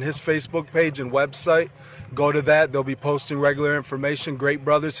here on his Facebook page and website. Go to that. They'll be posting regular information. Great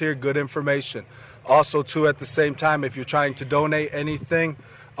brothers here, good information. Also, too, at the same time, if you're trying to donate anything,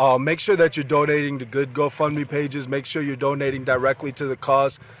 make sure that you're donating to good GoFundMe pages. Make sure you're donating directly to the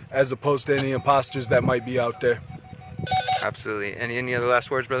cause as opposed to any imposters that might be out there. Absolutely. Any other last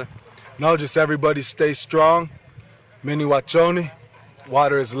words, brother? No, just everybody stay strong. Mini Wachoni.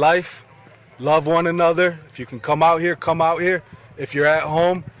 Water is life. Love one another. If you can come out here, come out here. If you're at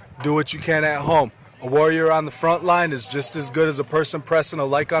home, do what you can at home. A warrior on the front line is just as good as a person pressing a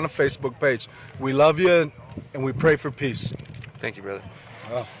like on a Facebook page. We love you and we pray for peace. Thank you, brother.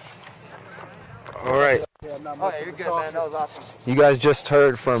 Oh. All right. Oh, yeah, you're good, man. That was awesome. You guys just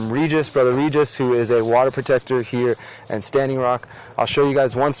heard from Regis, Brother Regis, who is a water protector here in Standing Rock. I'll show you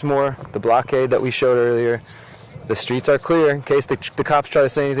guys once more the blockade that we showed earlier. The streets are clear in case the cops try to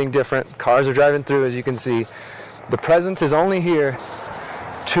say anything different. Cars are driving through, as you can see. The presence is only here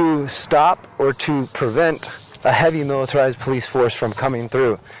to stop or to prevent a heavy militarized police force from coming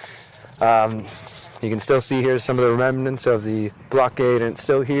through. You can still see here some of the remnants of the blockade, and it's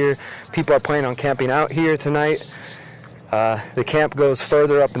still here. People are planning on camping out here tonight. The camp goes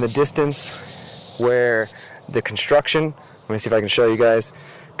further up in the distance where the construction, let me see if I can show you guys.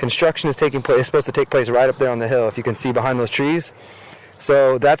 Construction is taking place, it's supposed to take place right up there on the hill, if you can see behind those trees.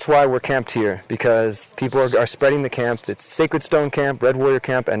 So that's why we're camped here, because people are spreading the camp. It's Sacred Stone Camp, Red Warrior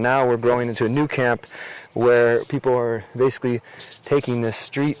Camp, and now we're growing into a new camp where people are basically taking the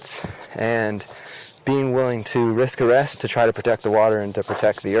streets and being willing to risk arrest to try to protect the water and to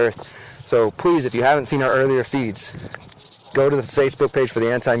protect the earth. So please, if you haven't seen our earlier feeds, go to the Facebook page for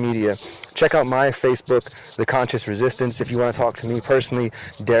the Anti-Media. Check out my Facebook, The Conscious Resistance, if you want to talk to me personally,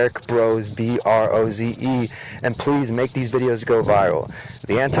 Derek Bros, B-R-O-Z-E, and please make these videos go viral.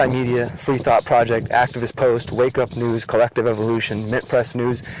 The Anti-Media, Free Thought Project, Activist Post, Wake Up News, Collective Evolution, Mint Press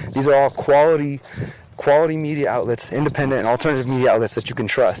News, these are all quality media outlets, independent and alternative media outlets that you can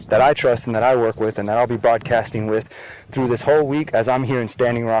trust, that I trust and that I work with and that I'll be broadcasting with through this whole week as I'm here in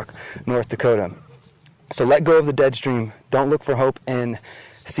Standing Rock, North Dakota. So let go of the dead stream. Don't look for hope in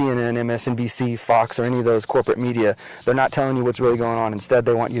CNN, MSNBC, Fox, or any of those corporate media. They're not telling you what's really going on. Instead,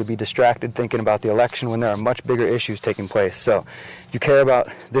 they want you to be distracted thinking about the election when there are much bigger issues taking place. So if you care about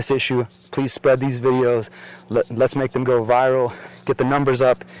this issue, please spread these videos. Let's make them go viral. Get the numbers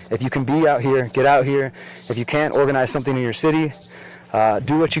up. If you can be out here, get out here. If you can't, organize something in your city.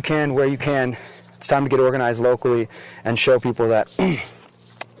 Do what you can, where you can. It's time to get organized locally and show people that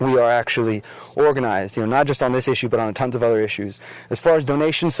we are actually organized, not just on this issue, but on tons of other issues. As far as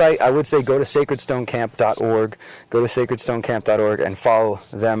donation site, I would say go to sacredstonecamp.org, and follow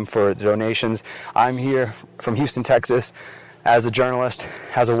them for the donations. I'm here from Houston, Texas, as a journalist,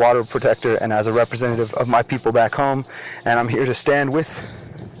 as a water protector, and as a representative of my people back home, and I'm here to stand with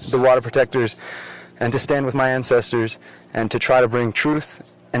the water protectors and to stand with my ancestors and to try to bring truth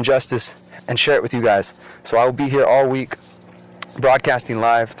and justice and share it with you guys. So I will be here all week, broadcasting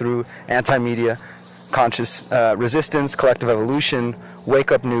live through Anti-Media, Conscious Resistance, Collective Evolution,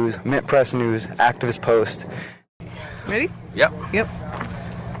 Wake Up News, Mint Press News, Activist Post. Ready? Yep.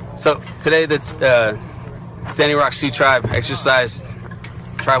 So today the Standing Rock Sioux Tribe exercised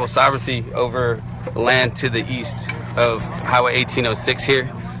tribal sovereignty over the land to the east of Highway 1806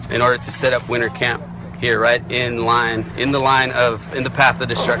 here in order to set up winter camp here, right in the path of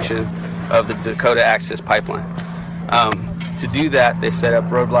destruction of the Dakota Access Pipeline. To do that, they set up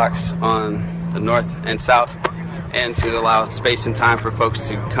roadblocks on the north and south, and to allow space and time for folks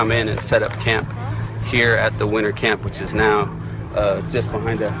to come in and set up camp here at the winter camp, which is now just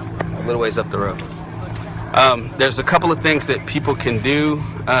behind a little ways up the road. There's a couple of things that people can do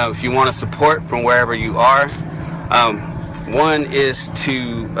if you want to support from wherever you are. One is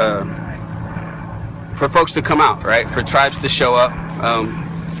for folks to come out, right? For tribes to show up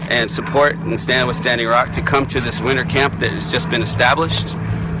and support and stand with Standing Rock, to come to this winter camp that has just been established.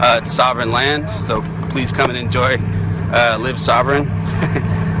 It's sovereign land, so please come and enjoy, live sovereign.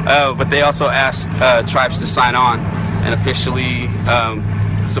 But they also asked tribes to sign on and officially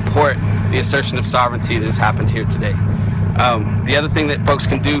support the assertion of sovereignty that has happened here today. The other thing that folks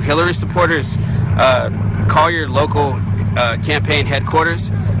can do, Hillary supporters, call your local campaign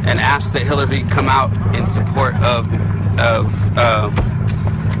headquarters and ask that Hillary come out in support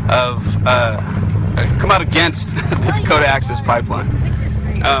come out against the Dakota Access Pipeline.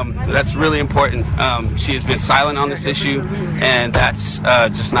 That's really important. She has been silent on this issue, and that's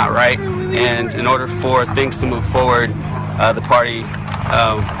just not right. And in order for things to move forward, the party,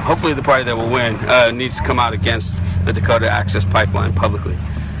 hopefully the party that will win, needs to come out against the Dakota Access Pipeline publicly.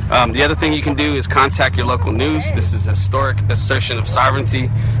 The other thing you can do is contact your local news. This is a historic assertion of sovereignty.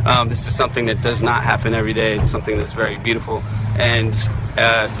 This is something that does not happen every day. It's something that's very beautiful, and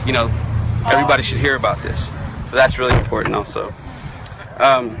everybody should hear about this. So that's really important also.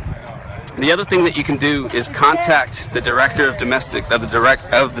 The other thing that you can do is contact the director of the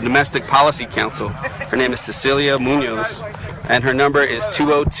Domestic Policy Council. Her name is Cecilia Munoz, and her number is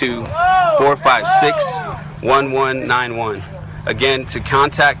 202-456-1191. Again, to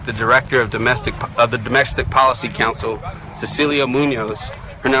contact the director of the Domestic Policy Council, Cecilia Munoz,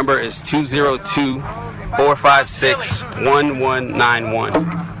 her number is 202-456-1191,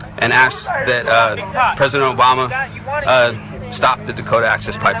 and ask that President Obama stop the Dakota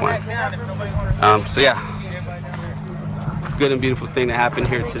Access Pipeline. It's a good and beautiful thing that happened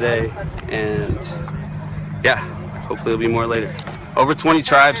here today, and hopefully there'll be more later. Over 20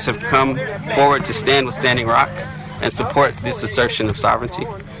 tribes have come forward to stand with Standing Rock and support this assertion of sovereignty,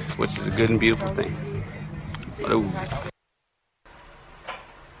 which is a good and beautiful thing.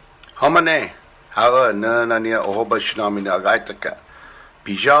 Hamane, ha'a nania ohoba shinami na gaitaka.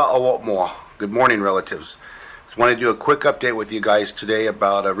 Bija awotmo. Good morning, relatives. Just want to do a quick update with you guys today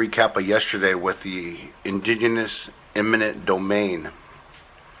about a recap of yesterday with the indigenous eminent domain.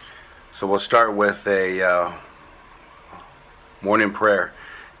 So we'll start with a morning prayer.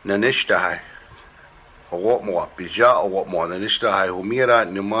 Nanishtahai. Awotmo. Bija awotmo. Nanishtahai humira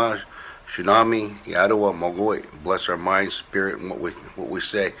nima tsunami yadawa mogoi. Bless our mind, spirit, and what we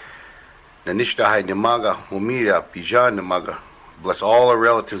say. Nanishtahai nimaga humira bija nimaga. Bless all our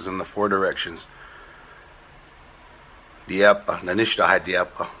relatives in the four directions. Diepa, Nanishtahai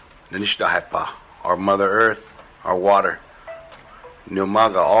Diepa, Nanishtahai Pa, our Mother Earth, our water.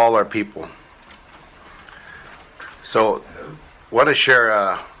 Nimaga, all our people. So, want to share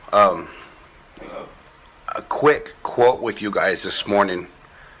a quick quote with you guys this morning.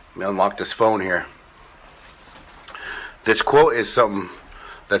 Let me unlock this phone here. This quote is something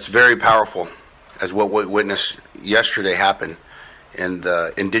that's very powerful, as what we witnessed yesterday happen in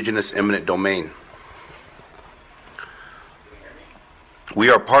the indigenous eminent domain. We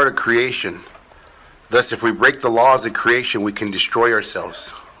are part of creation. Thus, if we break the laws of creation, we can destroy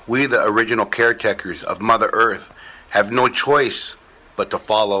ourselves. We, the original caretakers of Mother Earth, have no choice but to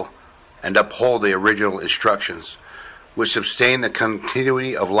follow and uphold the original instructions, which sustain the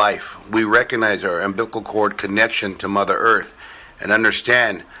continuity of life. We recognize our umbilical cord connection to Mother Earth and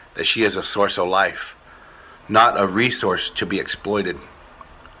understand that she is a source of life, not a resource to be exploited.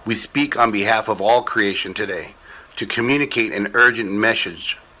 We speak on behalf of all creation today to communicate an urgent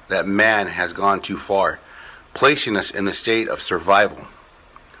message that man has gone too far, placing us in the state of survival.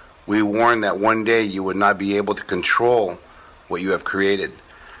 We warn that one day you would not be able to control what you have created.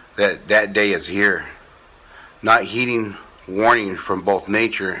 That day is here. Not heeding warning from both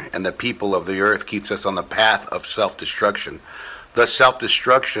nature and the people of the earth keeps us on the path of self-destruction. The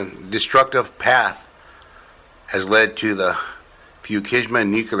destructive path has led to the Fukushima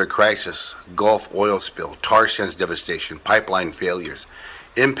nuclear crisis, Gulf oil spill, tar sands devastation, pipeline failures,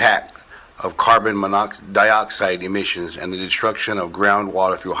 impact of carbon dioxide emissions, and the destruction of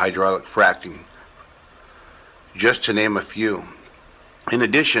groundwater through hydraulic fracking, just to name a few. In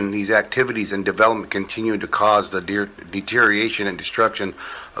addition, these activities and development continue to cause the deterioration and destruction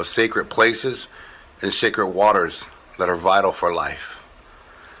of sacred places and sacred waters that are vital for life.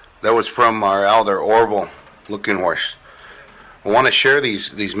 That was from our elder Orville Looking Horse. I want to share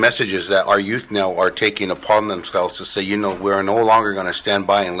these messages that our youth now are taking upon themselves to say, we're no longer going to stand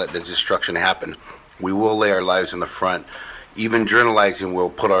by and let the destruction happen. We will lay our lives in the front. Even journalizing will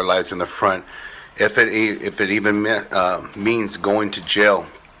put our lives in the front. If it even means going to jail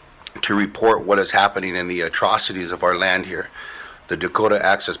to report what is happening in the atrocities of our land here. The Dakota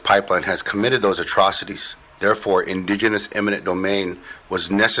Access Pipeline has committed those atrocities. Therefore, indigenous eminent domain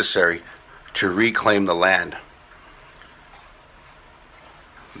was necessary to reclaim the land.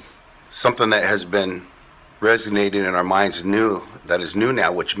 Something that has been resonating in our minds that is new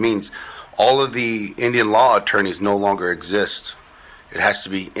now, which means all of the Indian law attorneys no longer exist. It has to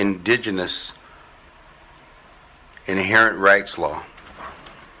be indigenous inherent rights law,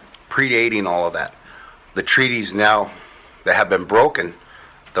 predating all of that. The treaties now that have been broken,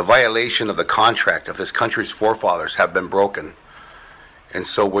 the violation of the contract of this country's forefathers have been broken. And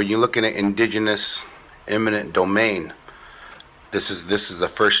so when you're looking at indigenous eminent domain, this is the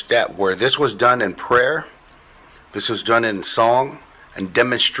first step. Where this was done in prayer, this was done in song, and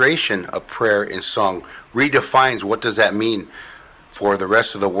demonstration of prayer in song redefines what does that mean for the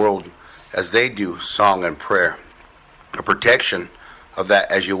rest of the world as they do song and prayer. A protection of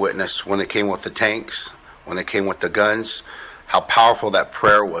that, as you witnessed when they came with the tanks, when they came with the guns, how powerful that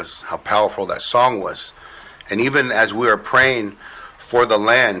prayer was, how powerful that song was. And even as we are praying for the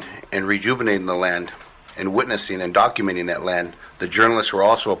land and rejuvenating the land and witnessing and documenting that land, the journalists were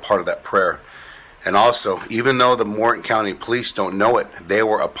also a part of that prayer. And also, even though the Morton County Police don't know it, they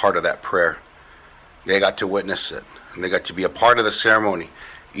were a part of that prayer. They got to witness it, and they got to be a part of the ceremony.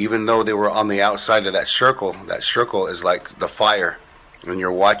 Even though they were on the outside of that circle is like the fire, and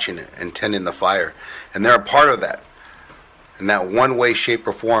you're watching it and tending the fire. And they're a part of that. In that one way, shape,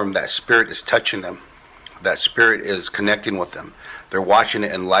 or form, that spirit is touching them. That spirit is connecting with them. They're watching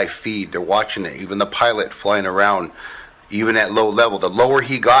it in live feed. They're watching it. Even the pilot flying around, even at low level. The lower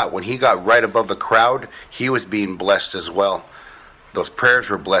he got, when he got right above the crowd, he was being blessed as well. Those prayers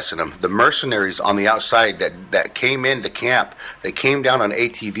were blessing him. The mercenaries on the outside that came into camp, they came down on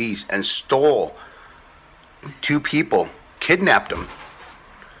ATVs and stole 2 people, kidnapped them.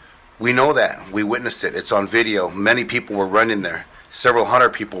 We know that. We witnessed it. It's on video. Many people were running there. Several hundred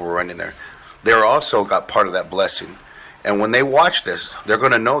people were running there. They also got part of that blessing. And when they watch this, they're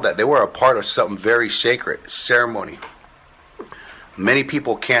going to know that they were a part of something very sacred, ceremony. Many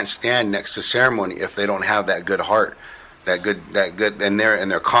people can't stand next to ceremony if they don't have that good heart, that good in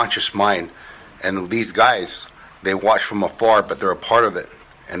their conscious mind. And these guys, they watch from afar, but they're a part of it,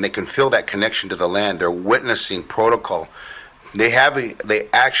 and they can feel that connection to the land. They're witnessing protocol. They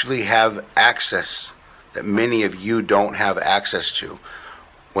actually have access that many of you don't have access to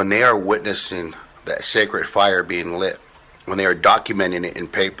when they are witnessing that sacred fire being lit. When they are documenting it in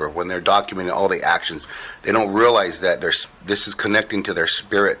paper, when they're documenting all the actions, they don't realize that this is connecting to their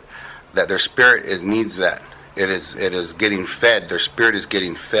spirit, that their spirit needs that. It is getting fed. Their spirit is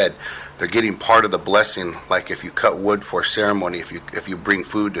getting fed. They're getting part of the blessing, like if you cut wood for ceremony, if you bring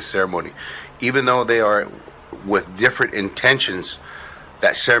food to ceremony. Even though they are with different intentions,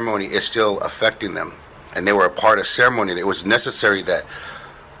 that ceremony is still affecting them. And they were a part of ceremony. It was necessary that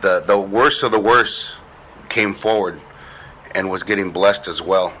the worst of the worst came forward and was getting blessed as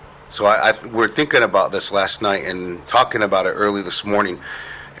well. So we're thinking about this last night and talking about it early this morning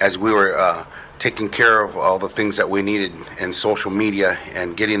as we were taking care of all the things that we needed in social media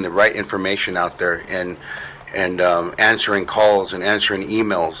and getting the right information out there and answering calls and answering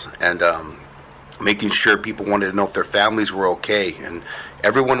emails and making sure people wanted to know if their families were okay. And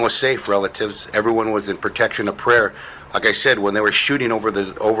everyone was safe, relatives. Everyone was in protection of prayer. Like I said, when they were shooting over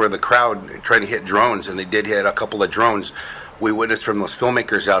the crowd, trying to hit drones, and they did hit a couple of drones, we witnessed from those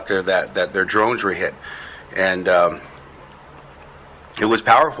filmmakers out there that their drones were hit. And it was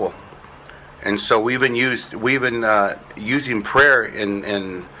powerful. And so we've been using prayer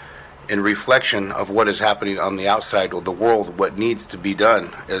in in reflection of what is happening on the outside of the world. What needs to be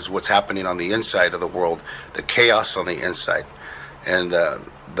done is what's happening on the inside of the world, the chaos on the inside, and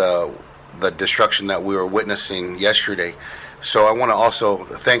the destruction that we were witnessing yesterday. So I want to also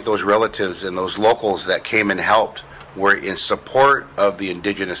thank those relatives and those locals that came and helped. We're in support of the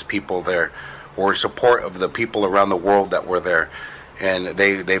indigenous people there. We're in support of the people around the world that were there, and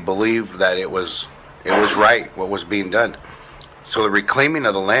they believe that it was right what was being done. So the reclaiming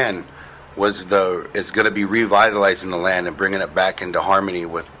of the land is going to be revitalizing the land and bringing it back into harmony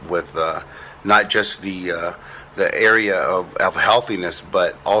with not just the area of healthiness,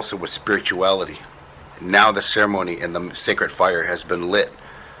 but also with spirituality. Now the ceremony and the sacred fire has been lit.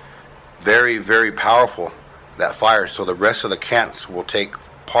 Very, very powerful, that fire. So the rest of the camps will take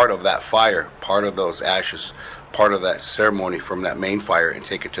part of that fire, part of those ashes, part of that ceremony from that main fire, and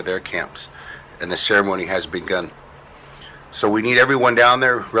take it to their camps. And the ceremony has begun. So we need everyone down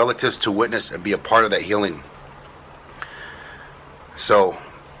there, relatives, to witness and be a part of that healing. So,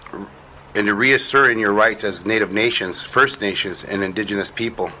 and to reasserting your rights as Native nations, First Nations, and Indigenous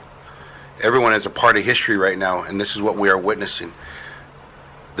people, everyone is a part of history right now, and this is what we are witnessing.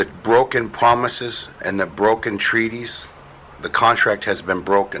 The broken promises and the broken treaties, the contract has been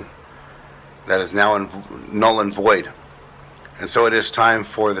broken. That is now null and void. And so it is time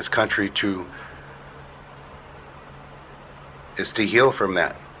for this country to heal from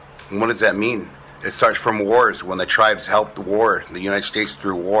that. And what does that mean? It starts from wars, when the tribes helped the war, the United States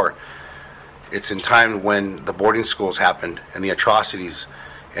through war. It's in time when the boarding schools happened and the atrocities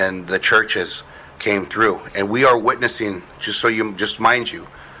and the churches came through. And we are witnessing, just mind you,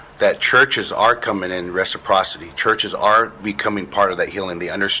 that churches are coming in reciprocity. Churches are becoming part of that healing. They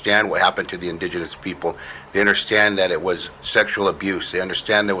understand what happened to the indigenous people. They understand that it was sexual abuse. They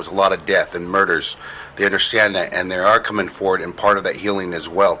understand there was a lot of death and murders. They understand that, and they are coming forward and part of that healing as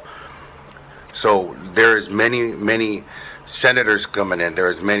well. So there is many, many senators coming in. There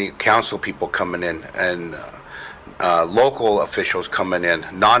is many council people coming in, and local officials coming in,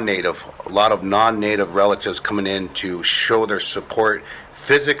 non-native, a lot of non-native relatives coming in to show their support,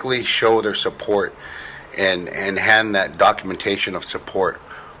 physically show their support, and hand that documentation of support,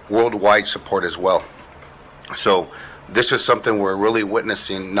 worldwide support as well. So this is something we're really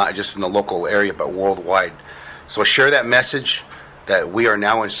witnessing, not just in the local area, but worldwide. So share that message that we are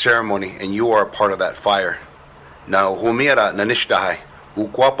now in ceremony, and you are a part of that fire. Now, humira nanishtahay,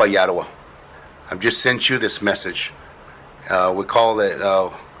 ukwapa yarwa. I've just sent you this message. We call it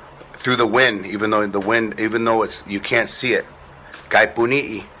through the wind, even though you can't see it.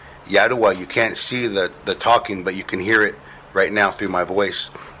 Kaipuni'i, yarwa, you can't see the talking, but you can hear it right now through my voice.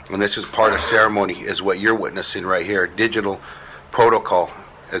 And this is part of ceremony, is what you're witnessing right here. Digital protocol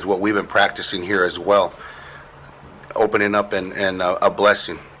is what we've been practicing here as well. Opening up and a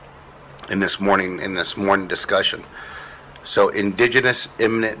blessing in this morning discussion. So indigenous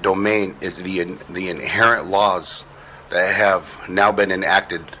eminent domain is the inherent laws that have now been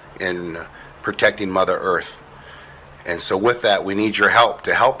enacted in protecting Mother Earth. And so with that, we need your help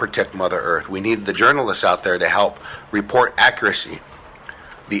to help protect Mother Earth. We need the journalists out there to help report accuracy.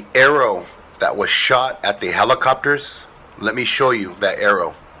 The arrow that was shot at the helicopters, let me show you that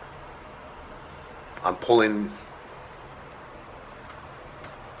arrow. I'm pulling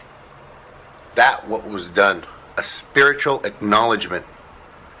that, what was done, a spiritual acknowledgement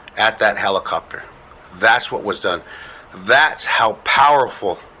at that helicopter. That's what was done. That's how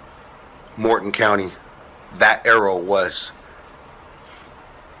powerful Morton County that arrow was.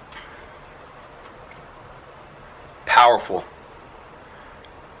 Powerful.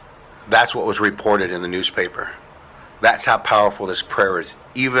 That's what was reported in the newspaper. That's how powerful this prayer is.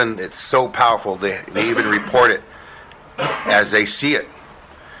 Even it's so powerful, they even report it as they see it.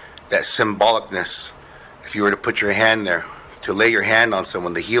 That symbolicness. If you were to put your hand there, to lay your hand on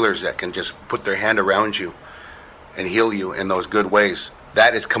someone, the healers that can just put their hand around you and heal you in those good ways,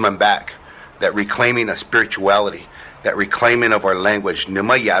 that is coming back. That reclaiming of spirituality, that reclaiming of our language, that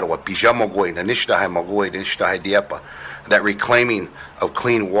reclaiming of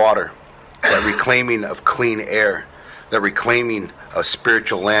clean water, that reclaiming of clean air, that reclaiming of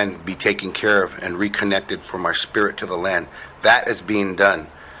spiritual land be taken care of and reconnected from our spirit to the land. That is being done,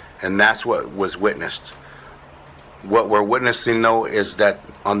 and that's what was witnessed. What we're witnessing, though, is that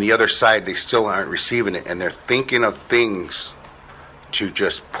on the other side, they still aren't receiving it, and they're thinking of things to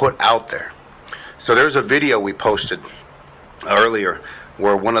just put out there. So there's a video we posted earlier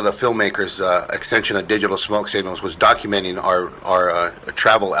where one of the filmmakers, Extension of Digital Smoke Signals, was documenting our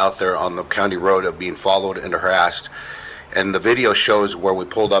travel out there on the county road of being followed and harassed. And the video shows where we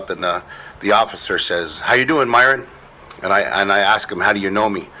pulled up, and the officer says, "How you doing, Myron?" And I ask him, "How do you know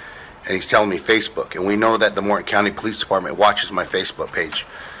me?" And he's telling me Facebook. And we know that the Morton County Police Department watches my Facebook page.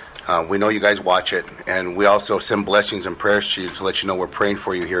 We know you guys watch it. And we also send blessings and prayers to you to let you know we're praying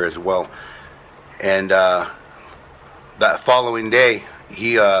for you here as well. And that following day,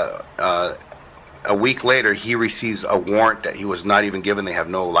 a week later, he receives a warrant that he was not even given. They have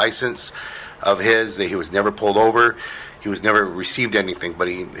no license of his. He was never pulled over. He was never received anything, but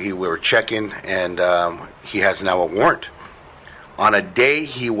we were checking, and he has now a warrant. On a day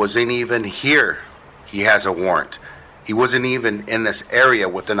he wasn't even here, he has a warrant. He wasn't even in this area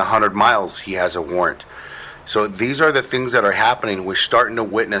within 100 miles, he has a warrant. So these are the things that are happening. We're starting to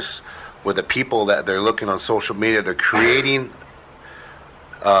witness with the people that they're looking on social media. They're creating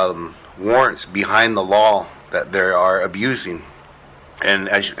warrants behind the law that they are abusing. And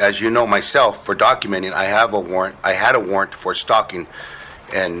as you know myself, for documenting, I have a warrant. I had a warrant for stalking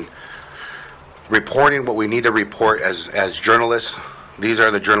and reporting what we need to report as journalists. These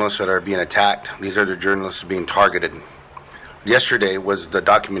are the journalists that are being attacked. These are the journalists being targeted. Yesterday was the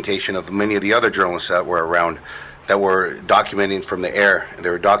documentation of many of the other journalists that were around, that were documenting from the air.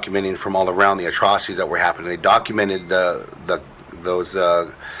 They were documenting from all around the atrocities that were happening. They documented those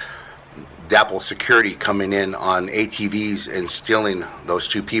DAPL security coming in on ATVs and stealing those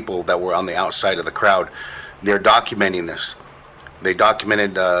two people that were on the outside of the crowd. They're documenting this. They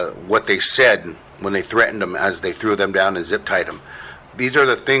documented what they said when they threatened them as they threw them down and zip-tied them. These are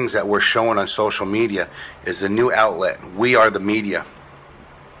the things that we're showing on social media is the new outlet. We are the media.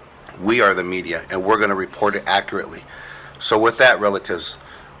 We are the media, and we're going to report it accurately. So with that, relatives,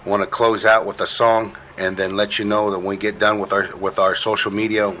 I want to close out with a song and then let you know that when we get done with our social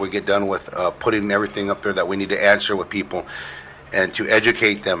media, we get done with putting everything up there that we need to answer with people and to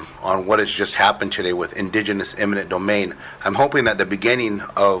educate them on what has just happened today with indigenous eminent domain. I'm hoping that the beginning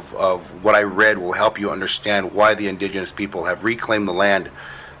of what I read will help you understand why the indigenous people have reclaimed the land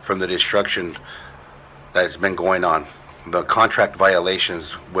from the destruction that has been going on. The contract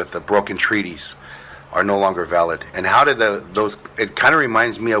violations with the broken treaties are no longer valid. And how did it kind of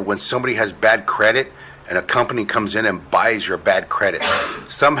reminds me of when somebody has bad credit and a company comes in and buys your bad credit.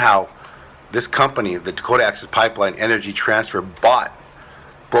 Somehow, this company, the Dakota Access Pipeline Energy Transfer, bought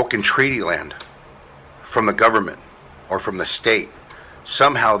broken treaty land from the government or from the state.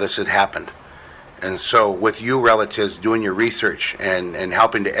 Somehow this had happened. And so with you relatives doing your research and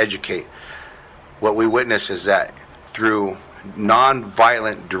helping to educate, what we witness is that through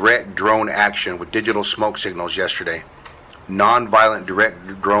non-violent direct drone action with digital smoke signals yesterday, non-violent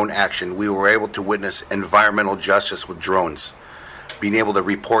direct drone action, we were able to witness environmental justice with drones, being able to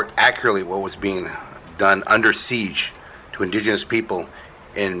report accurately what was being done under siege to indigenous people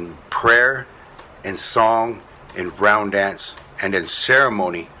in prayer, in song, in round dance, and in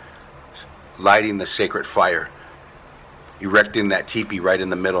ceremony, lighting the sacred fire, erecting that teepee right in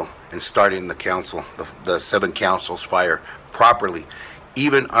the middle and starting the council, the 7 councils fire properly.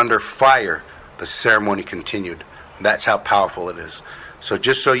 Even under fire, the ceremony continued. That's how powerful it is. So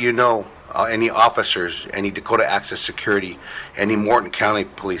just so you know, any officers, any Dakota Access Security, any Morton County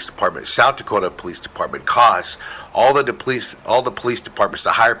Police Department, South Dakota Police Department, CAUS, all the police departments,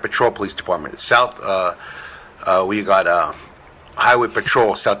 the Highway Patrol Police Department, we got Highway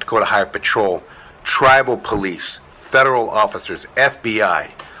Patrol, South Dakota Highway Patrol, Tribal Police, federal officers,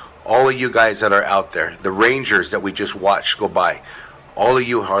 FBI, all of you guys that are out there, the Rangers that we just watched go by, all of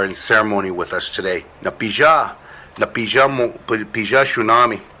you are in ceremony with us today. Napija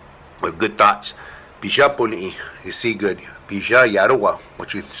Shunami, with good thoughts. Pija Puni, you see good. Pija Yaruwa,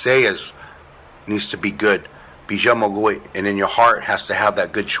 what you say is needs to be good. Pija Mogoi, and in your heart has to have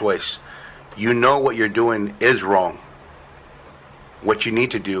that good choice. You know what you're doing is wrong. What you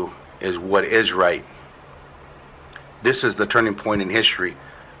need to do is what is right. This is the turning point in history.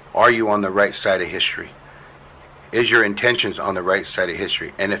 Are you on the right side of history? Is your intentions on the right side of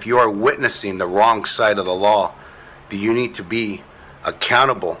history? And if you are witnessing the wrong side of the law, then you need to be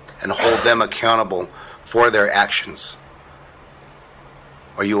accountable and hold them accountable for their actions.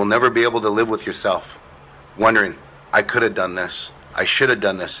 Or you will never be able to live with yourself wondering, I could have done this. I should have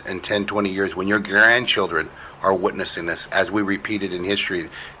done this in 10, 20 years when your grandchildren are witnessing this. As we repeated in history,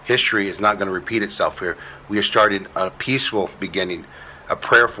 history is not going to repeat itself here. We are starting a peaceful beginning, a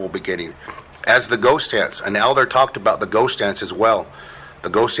prayerful beginning. As the ghost dance, an elder talked about the ghost dance as well. The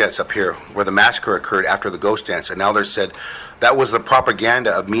ghost dance up here, where the massacre occurred after the ghost dance. An elder said that was the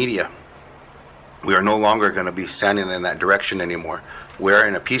propaganda of media. We are no longer going to be standing in that direction anymore. We are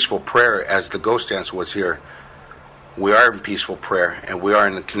in a peaceful prayer as the ghost dance was here. We are in peaceful prayer, and we are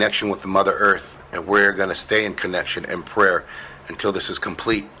in connection with the Mother Earth, and we're going to stay in connection and prayer until this is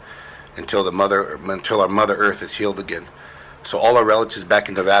complete, until our Mother Earth is healed again. So all our relatives back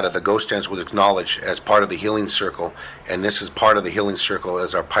in Nevada, the ghost dance was acknowledged as part of the healing circle, and this is part of the healing circle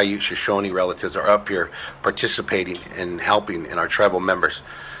as our Paiute Shoshone relatives are up here participating and helping in our tribal members,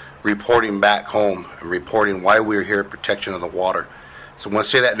 reporting back home and reporting why we're here, protection of the water. So I want to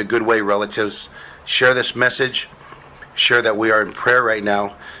say that in a good way, relatives. Share this message, share that we are in prayer right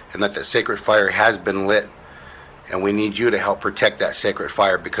now, and that the sacred fire has been lit. And we need you to help protect that sacred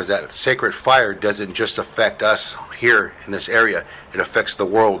fire, because that sacred fire doesn't just affect us here in this area. It affects the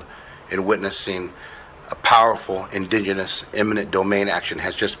world in witnessing a powerful indigenous eminent domain action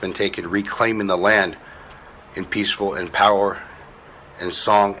has just been taken, reclaiming the land in peaceful and power and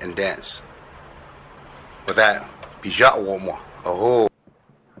song and dance. With that, Bijatwomo, aho.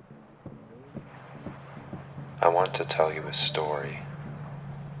 I want to tell you a story.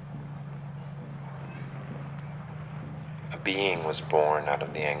 A being was born out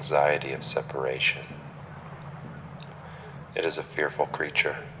of the anxiety of separation. It is a fearful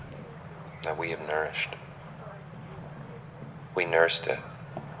creature that we have nourished. We nursed it,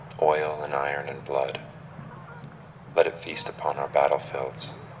 oil and iron and blood. Let it feast upon our battlefields.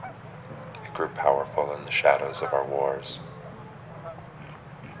 It grew powerful in the shadows of our wars.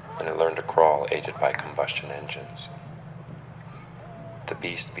 And it learned to crawl, aided by combustion engines. The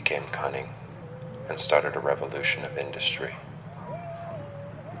beast became cunning and started a revolution of industry.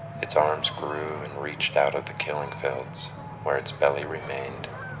 Its arms grew and reached out of the killing fields, where its belly remained,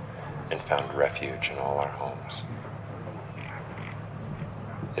 and found refuge in all our homes.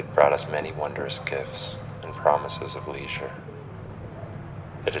 It brought us many wondrous gifts and promises of leisure.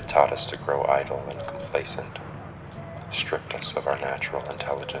 It had taught us to grow idle and complacent, stripped us of our natural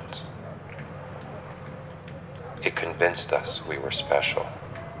intelligence. It convinced us we were special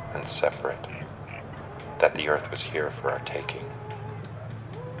and separate, that the earth was here for our taking.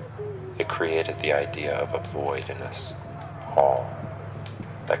 It created the idea of a void in us all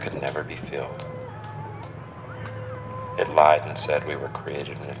that could never be filled. It lied and said we were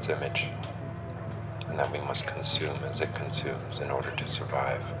created in its image, and that we must consume as it consumes in order to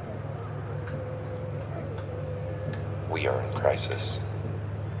survive. We are in crisis.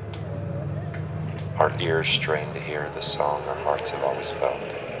 Our ears strain to hear the song our hearts have always felt.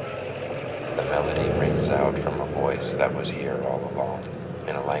 The melody rings out from a voice that was here all along,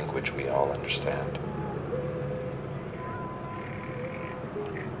 in a language we all understand.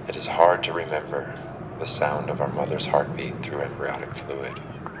 It is hard to remember the sound of our mother's heartbeat through embryonic fluid,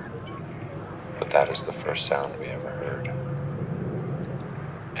 but that is the first sound we ever heard.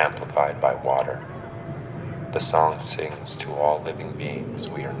 Amplified by water, the song sings to all living beings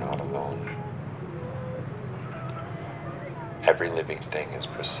we are not alone. Every living thing is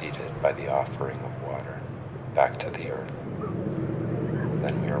preceded by the offering of water back to the earth.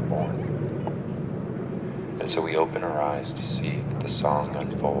 Then we are born. And so we open our eyes to see that the song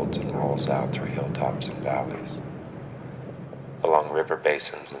unfolds and rolls out through hilltops and valleys, along river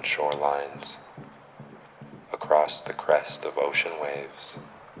basins and shorelines, across the crest of ocean waves,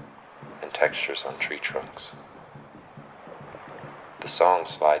 and textures on tree trunks. The song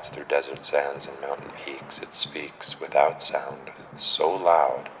slides through desert sands and mountain peaks. It speaks without sound, so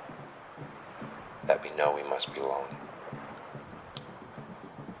loud that we know we must belong.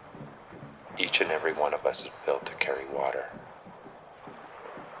 Each and every one of us is built to carry water.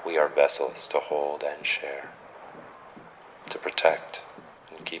 We are vessels to hold and share, to protect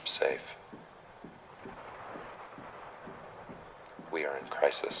and keep safe. We are in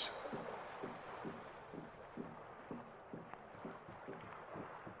crisis.